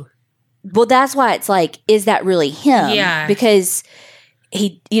 2. Well, that's why it's is that really him? Yeah. Because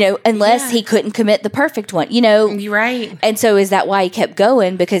he, unless he couldn't commit the perfect one, You're right. And so is that why he kept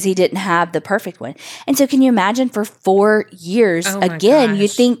going? Because he didn't have the perfect one. And so can you imagine for 4 years, again, you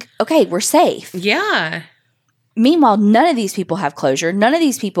think, okay, we're safe. Yeah. Meanwhile, none of these people have closure. None of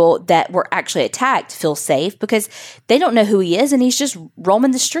these people that were actually attacked feel safe because they don't know who he is and he's just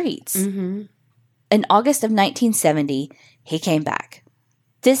roaming the streets. Mm-hmm. In August of 1970, he came back.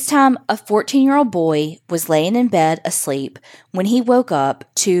 This time, a 14-year-old boy was laying in bed asleep when he woke up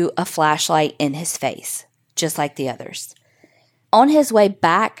to a flashlight in his face, just like the others. On his way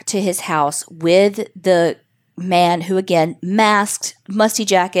back to his house with the man who, again, masked, musty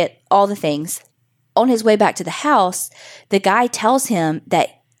jacket, all the things, on his way back to the house, the guy tells him that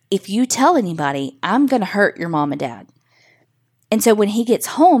if you tell anybody, I'm going to hurt your mom and dad. And so when he gets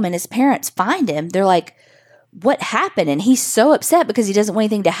home and his parents find him, they're like, what happened? And he's so upset because he doesn't want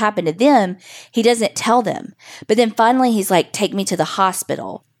anything to happen to them. He doesn't tell them. But then finally he's like, take me to the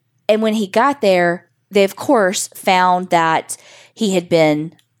hospital. And when he got there, they of course found that he had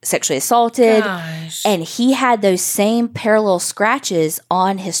been sexually assaulted. Gosh. And he had those same parallel scratches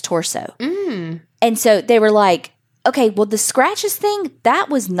on his torso. Mm. And so they were like, okay, well, the scratches thing, that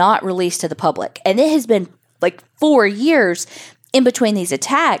was not released to the public. And it has been 4 years in between these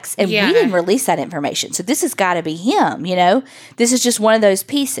attacks, and we didn't release that information. So this has got to be him, This is just one of those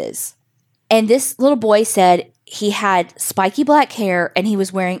pieces. And this little boy said he had spiky black hair and he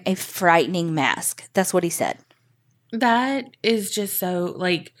was wearing a frightening mask. That's what he said. That is just so,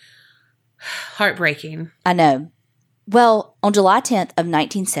 heartbreaking. I know. Well, on July 10th of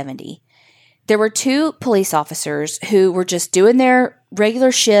 1970, there were 2 police officers who were just doing their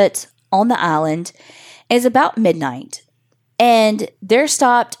regular shit on the island. It's about midnight. And they're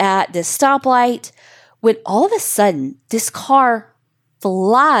stopped at this stoplight when all of a sudden this car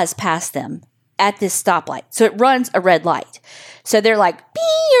flies past them at this stoplight. So it runs a red light. So they're like,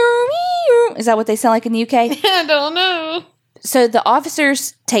 is that what they sound like in the UK? I don't know. So the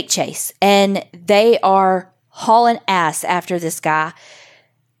officers take chase and they are hauling ass after this guy.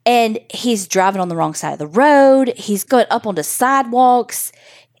 And he's driving on the wrong side of the road. He's going up onto sidewalks.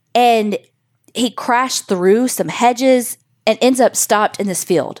 And He crashed through some hedges and ends up stopped in this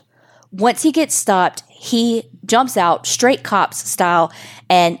field. Once he gets stopped, he jumps out, straight cops style,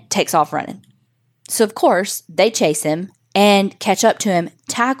 and takes off running. So, of course, they chase him and catch up to him,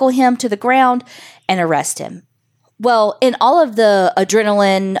 tackle him to the ground, and arrest him. Well, in all of the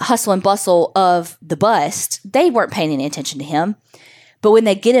adrenaline, hustle and bustle of the bust, they weren't paying any attention to him. But when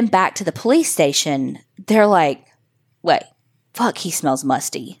they get him back to the police station, they're like, wait, fuck, he smells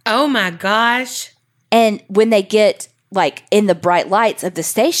musty. Oh my gosh. And when they get like in the bright lights of the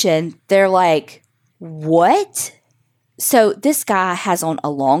station, they're like, what? So this guy has on a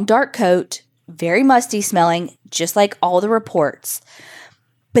long dark coat, very musty smelling, just like all the reports.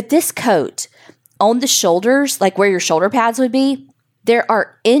 But this coat, on the shoulders, like where your shoulder pads would be, there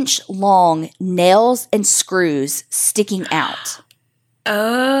are inch-long nails and screws sticking out.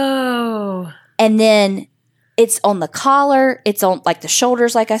 Oh. And then it's on the collar, it's on like the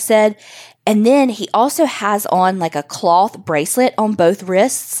shoulders, like I said. And then he also has on like a cloth bracelet on both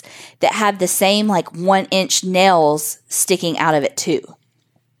wrists that have the same like 1-inch nails sticking out of it too.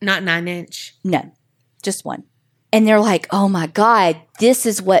 Not 9-inch? No, just one. And they're like, oh my God, this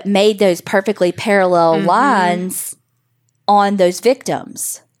is what made those perfectly parallel lines on those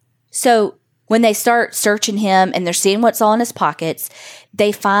victims. So when they start searching him and they're seeing what's all in his pockets,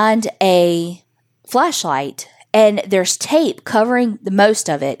 they find a flashlight and there's tape covering the most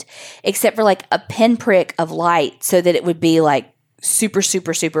of it, except for like a pinprick of light so that it would be like super,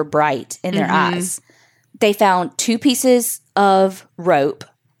 super, super bright in their eyes. They found 2 pieces of rope,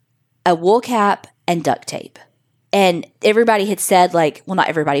 a wool cap, and duct tape. And everybody had said like, well, not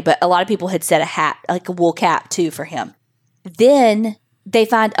everybody, but a lot of people had said a hat, like a wool cap too for him. Then they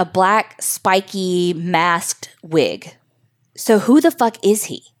find a black, spiky, masked wig. So who the fuck is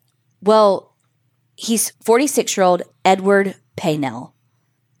he? Well, he's 46-year-old Edward Paynell.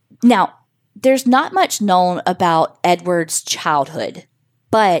 Now, there's not much known about Edward's childhood,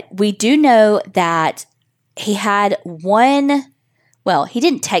 but we do know that he had he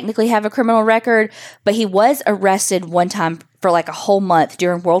didn't technically have a criminal record, but he was arrested one time for like a whole month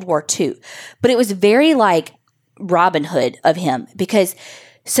during World War II. But it was very like Robin Hood of him because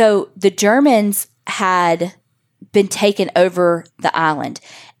so the Germans had been taken over the island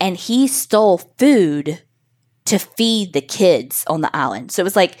and he stole food to feed the kids on the island. So it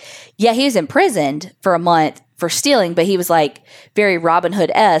was like, yeah, he was imprisoned for a month for stealing, but he was like very Robin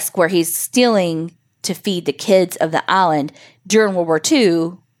Hood-esque where he's stealing to feed the kids of the island during World War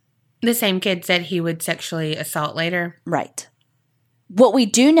II. The same kids that he would sexually assault later. Right. What we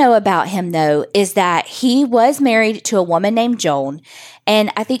do know about him, though, is that he was married to a woman named Joan,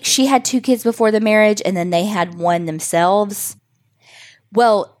 and I think she had 2 kids before the marriage, and then they had one themselves.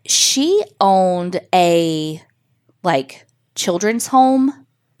 Well, she owned a, like, children's home.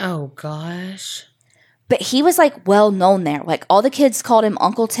 Oh, gosh. But he was, like, well-known there. Like, all the kids called him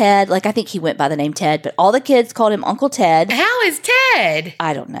Uncle Ted. Like, I think he went by the name Ted, but all the kids called him Uncle Ted. How is Ted?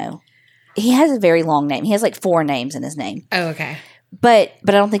 I don't know. He has a very long name. He has, like, 4 names in his name. Oh, okay. But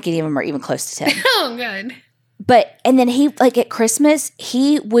I don't think any of them are even close to 10. Oh, good. And then he, like, at Christmas,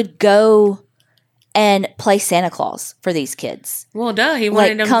 he would go and play Santa Claus for these kids. Well, duh. He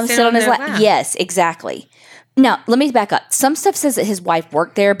wanted them to sit on his lap. Yes, exactly. Now, let me back up. Some stuff says that his wife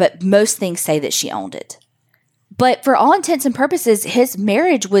worked there, but most things say that she owned it. But for all intents and purposes, his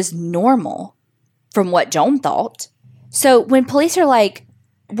marriage was normal from what Joan thought. So when police are like,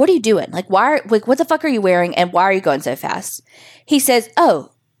 what are you doing? Like, what the fuck are you wearing and why are you going so fast? He says,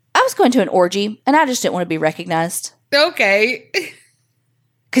 oh, I was going to an orgy and I just didn't want to be recognized. Okay.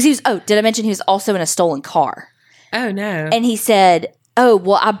 Because did I mention he was also in a stolen car? Oh, no. And he said, oh,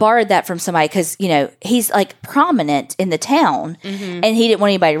 well, I borrowed that from somebody because, he's like prominent in the town and he didn't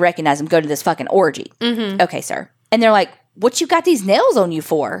want anybody to recognize him, go to this fucking orgy. Okay, sir. And they're like, what you got these nails on you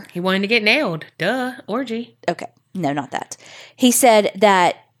for? He wanted to get nailed. Duh. Orgy. Okay. No, not that. He said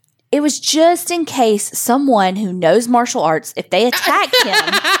that it was just in case someone who knows martial arts, if they attacked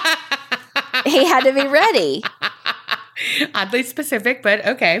him, he had to be ready. Oddly specific, but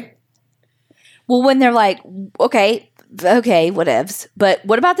okay. Well, when they're like, okay, whatevs. But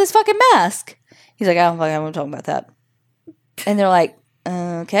what about this fucking mask? He's like, I don't want to talk about that. And they're like,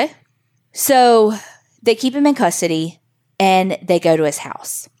 okay. So they keep him in custody and they go to his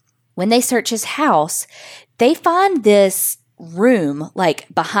house. When they search his house, they find this room,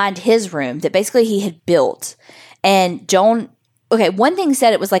 like behind his room, that basically he had built. And Joan, one thing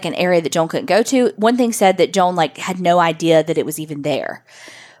said it was like an area that Joan couldn't go to. One thing said that Joan like had no idea that it was even there.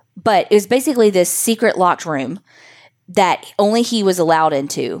 But it was basically this secret locked room that only he was allowed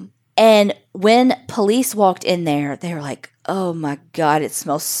into. And when police walked in there, they were like, Oh my God, it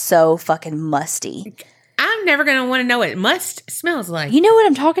smells so fucking musty. I'm never going to want to know what must smells like. You know what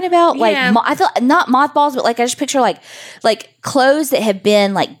I'm talking about? Yeah. Like, I thought not mothballs, but like I just picture like clothes that have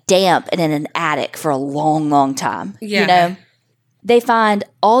been like damp and in an attic for a long, long time. Yeah. You know? They find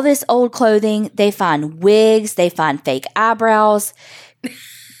all this old clothing. They find wigs. They find fake eyebrows.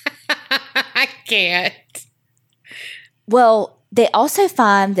 I can't. Well, they also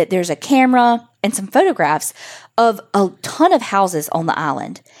find that there's a camera and some photographs of a ton of houses on the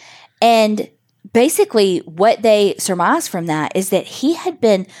island. And basically what they surmise from that is that he had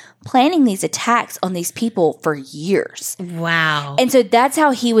been planning these attacks on these people for years. Wow. And so that's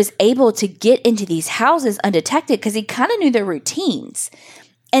how he was able to get into these houses undetected, because he kind of knew their routines.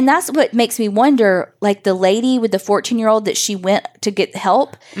 And that's what makes me wonder, like the lady with the 14-year-old that she went to get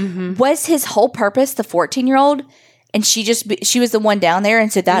help, was his whole purpose the 14-year-old? And she was the one down there.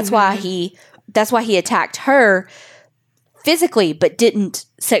 And so that's why he attacked her physically, but didn't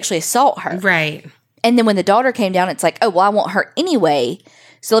sexually assault her. Right. And then when the daughter came down, it's like, oh, well, I want her anyway,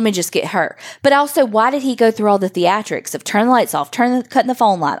 so let me just get her. But also, why did he go through all the theatrics of turning the lights off, cutting the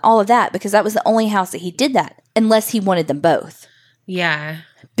phone line, all of that? Because that was the only house that he did that, unless he wanted them both. Yeah.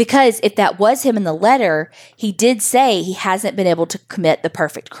 Because if that was him in the letter, he did say he hasn't been able to commit the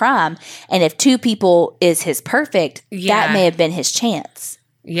perfect crime. And if two people is his perfect, that may have been his chance.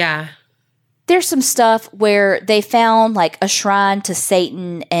 Yeah. There's some stuff where they found like a shrine to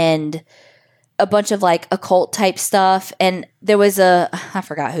Satan and a bunch of like occult type stuff. And there was I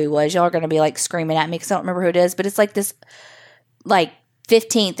forgot who it was. Y'all are going to be like screaming at me because I don't remember who it is. But it's like this like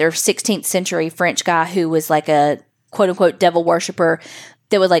 15th or 16th century French guy who was like a quote unquote devil worshiper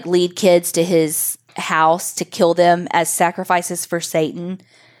that would like lead kids to his house to kill them as sacrifices for Satan.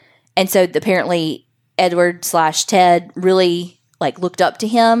 And so apparently Edward/Ted really like looked up to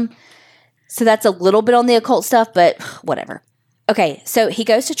him. So that's a little bit on the occult stuff, but whatever. Okay, so he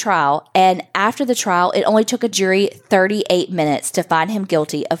goes to trial, and after the trial, it only took a jury 38 minutes to find him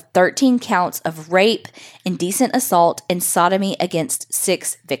guilty of 13 counts of rape, indecent assault, and sodomy against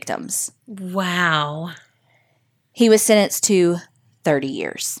 6 victims. Wow. He was sentenced to 30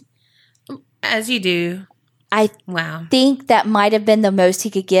 years. As you do. I think that might have been the most he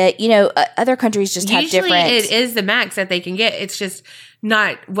could get. You know, other countries just have different. Usually it is the max that they can get. It's just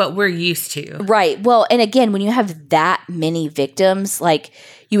not what we're used to. Right. Well, and again, when you have that many victims, like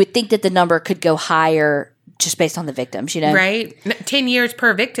you would think that the number could go higher just based on the victims, you know? Right. 10 years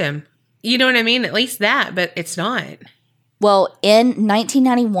per victim. You know what I mean? At least that, but it's not. Well, in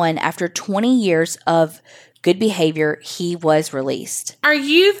 1991, after 20 years of good behavior, he was released. Are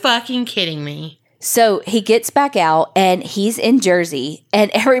you fucking kidding me? So he gets back out and he's in Jersey and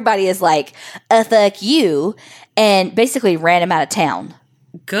everybody is like, fuck you, and basically ran him out of town.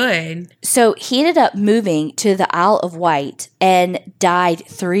 Good. So he ended up moving to the Isle of Wight and died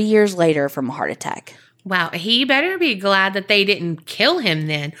 3 years later from a heart attack. Wow. He better be glad that they didn't kill him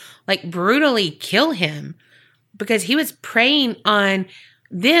then, like brutally kill him, because he was preying on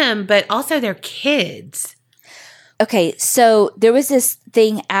them, but also their kids. Okay, so there was this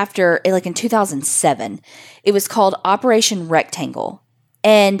thing after, like in 2007. It was called Operation Rectangle.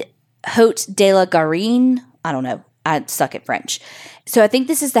 And Haute de la Garenne, I don't know, I suck at French. So I think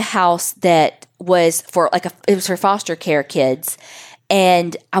this is the house that was for it was for foster care kids.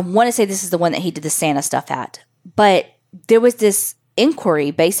 And I want to say this is the one that he did the Santa stuff at. But there was this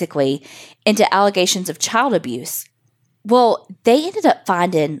inquiry basically into allegations of child abuse. Well, they ended up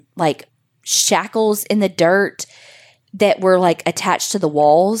finding like shackles in the dirt that were like attached to the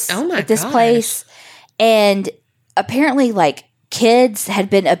walls at this place. And apparently like kids had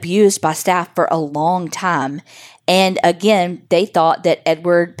been abused by staff for a long time. And again, they thought that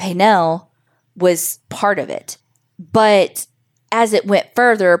Edward Paynell was part of it. But as it went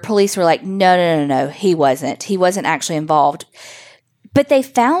further, police were like, no, he wasn't. He wasn't actually involved. But they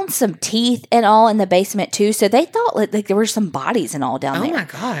found some teeth and all in the basement too. So they thought like there were some bodies and all down there. Oh my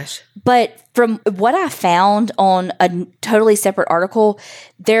gosh. But from what I found on a totally separate article,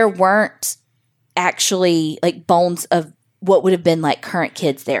 there weren't actually like bones of what would have been like current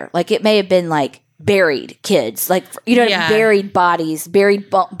kids there. Like it may have been like buried kids, like, you know, buried bodies, buried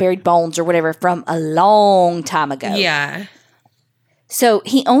bones or whatever from a long time ago. Yeah. So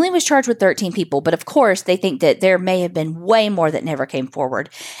he only was charged with 13 people, but of course they think that there may have been way more that never came forward.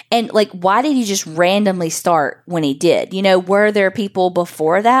 And like, why did he just randomly start when he did? You know, were there people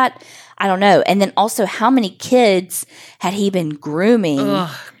before that? I don't know. And then also, how many kids had he been grooming?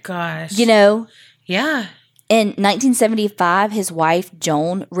 Oh, gosh. You know? Yeah. In 1975, his wife,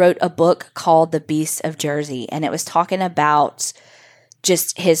 Joan, wrote a book called The Beasts of Jersey, and it was talking about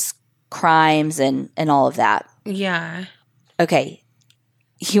just his crimes and all of that. Yeah. Okay.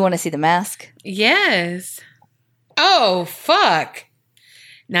 You want to see the mask? Yes. Oh, fuck.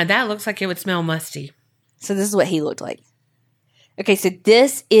 Now that looks like it would smell musty. So this is what he looked like. Okay, so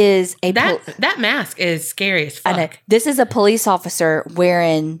this is a... That mask is scary as fuck. I know. This is a police officer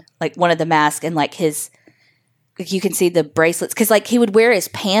wearing, like, one of the masks and, like, his... Like, you can see the bracelets. Because, like, he would wear his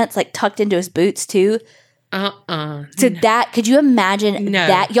pants, like, tucked into his boots, too. So that... Could you imagine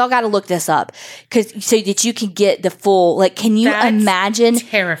that? Y'all got to look this up. So that you can get the full... Like, can you imagine...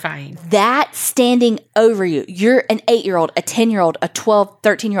 terrifying. That standing over you. You're an 8-year-old, a 10-year-old, a 12,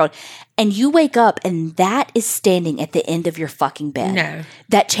 13-year-old. And you wake up and that is standing at the end of your fucking bed. No.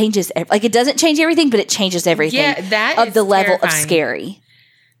 That changes... Like, it doesn't change everything, but it changes everything. Yeah, that of is the level terrifying. of scary.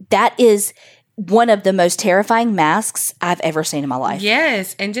 That is one of the most terrifying masks I've ever seen in my life.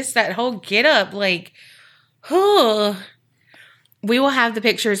 Yes, and just that whole get up, like... Oh. We will have the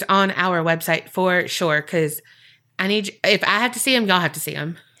pictures on our website for sure, because if I have to see them, y'all have to see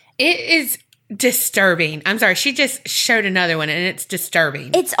them. It is disturbing. I'm sorry, she just showed another one, and it's disturbing.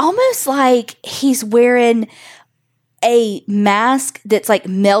 It's almost like he's wearing a mask that's like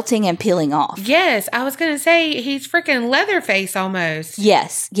melting and peeling off. Yes, I was going to say he's freaking Leatherface almost.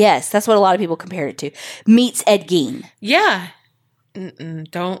 Yes, that's what a lot of people compared it to. Meets Ed Gein. Yeah.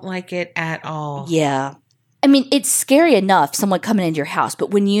 Don't like it at all. Yeah. I mean, it's scary enough, someone coming into your house, but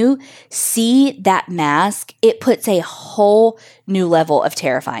when you see that mask, it puts a whole new level of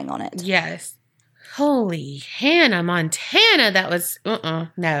terrifying on it. Yes. Holy Hannah Montana, that was,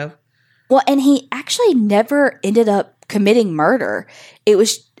 no. Well, and he actually never ended up committing murder. It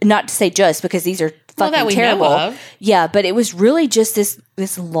was, not to say just, because these are fucking that we terrible. know of. Yeah, but it was really just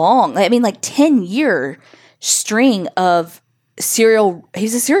this long, 10-year string of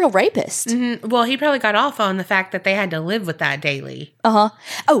he's a serial rapist. Mm-hmm. Well, he probably got off on the fact that they had to live with that daily. Oh,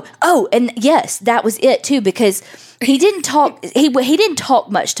 and yes, that was it too, because he didn't talk. he didn't talk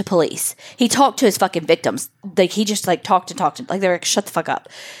much to police. He talked to his fucking victims. Like, he just like talked, like they were like, shut the fuck up.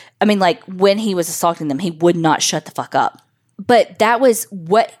 I mean, like, when he was assaulting them, he would not shut the fuck up. But that was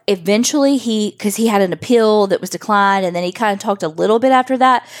what eventually because he had an appeal that was declined, and then he kind of talked a little bit after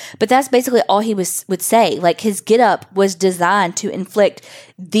that. But that's basically all he would say. Like, his get up was designed to inflict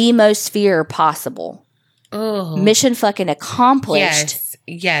the most fear possible. Oh, mission fucking accomplished.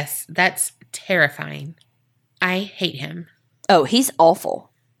 Yes, that's terrifying. I hate him. Oh, he's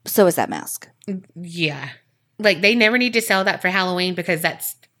awful. So is that mask. Yeah, like, they never need to sell that for Halloween, because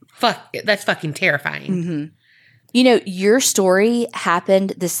that's fucking terrifying. Mm-hmm. You know, your story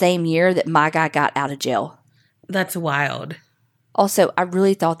happened the same year that my guy got out of jail. That's wild. Also, I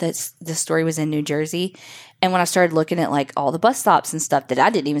really thought that the story was in New Jersey. And when I started looking at, like, all the bus stops and stuff, that I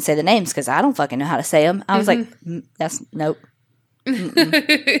didn't even say the names because I don't fucking know how to say them. I was like, that's nope.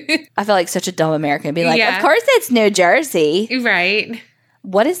 I feel like such a dumb American being like, of course it's New Jersey. Right.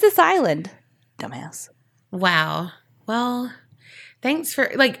 What is this island? Dumbass. Wow. Well, thanks for,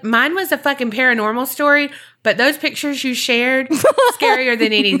 like, mine was a fucking paranormal story, but those pictures you shared, scarier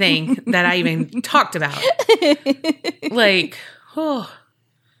than anything that I even talked about. Like, oh.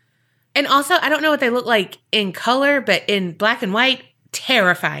 And also, I don't know what they look like in color, but in black and white,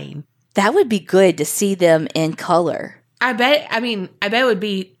 terrifying. That would be good to see them in color. I bet it would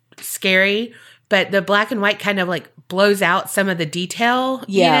be scary, but the black and white kind of, like, blows out some of the detail,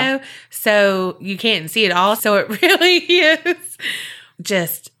 you know? So you can't see it all. So it really is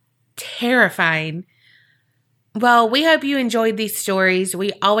just terrifying. Well, we hope you enjoyed these stories.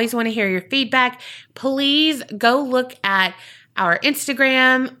 We always want to hear your feedback. Please go look at our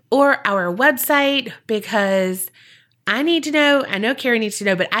Instagram or our website, because I need to know. I know Carrie needs to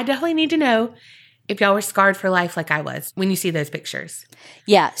know, but I definitely need to know if y'all were scarred for life like I was when you see those pictures.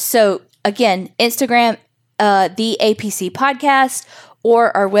 Yeah. So again, Instagram, the APC podcast,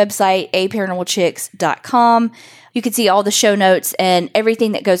 or our website, aparanormalchicks.com. You can see all the show notes and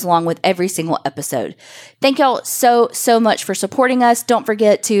everything that goes along with every single episode. Thank y'all so much for supporting us. Don't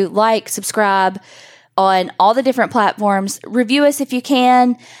forget to like, subscribe on all the different platforms. Review us if you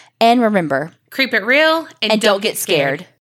can. And remember, creep it real and don't get scared.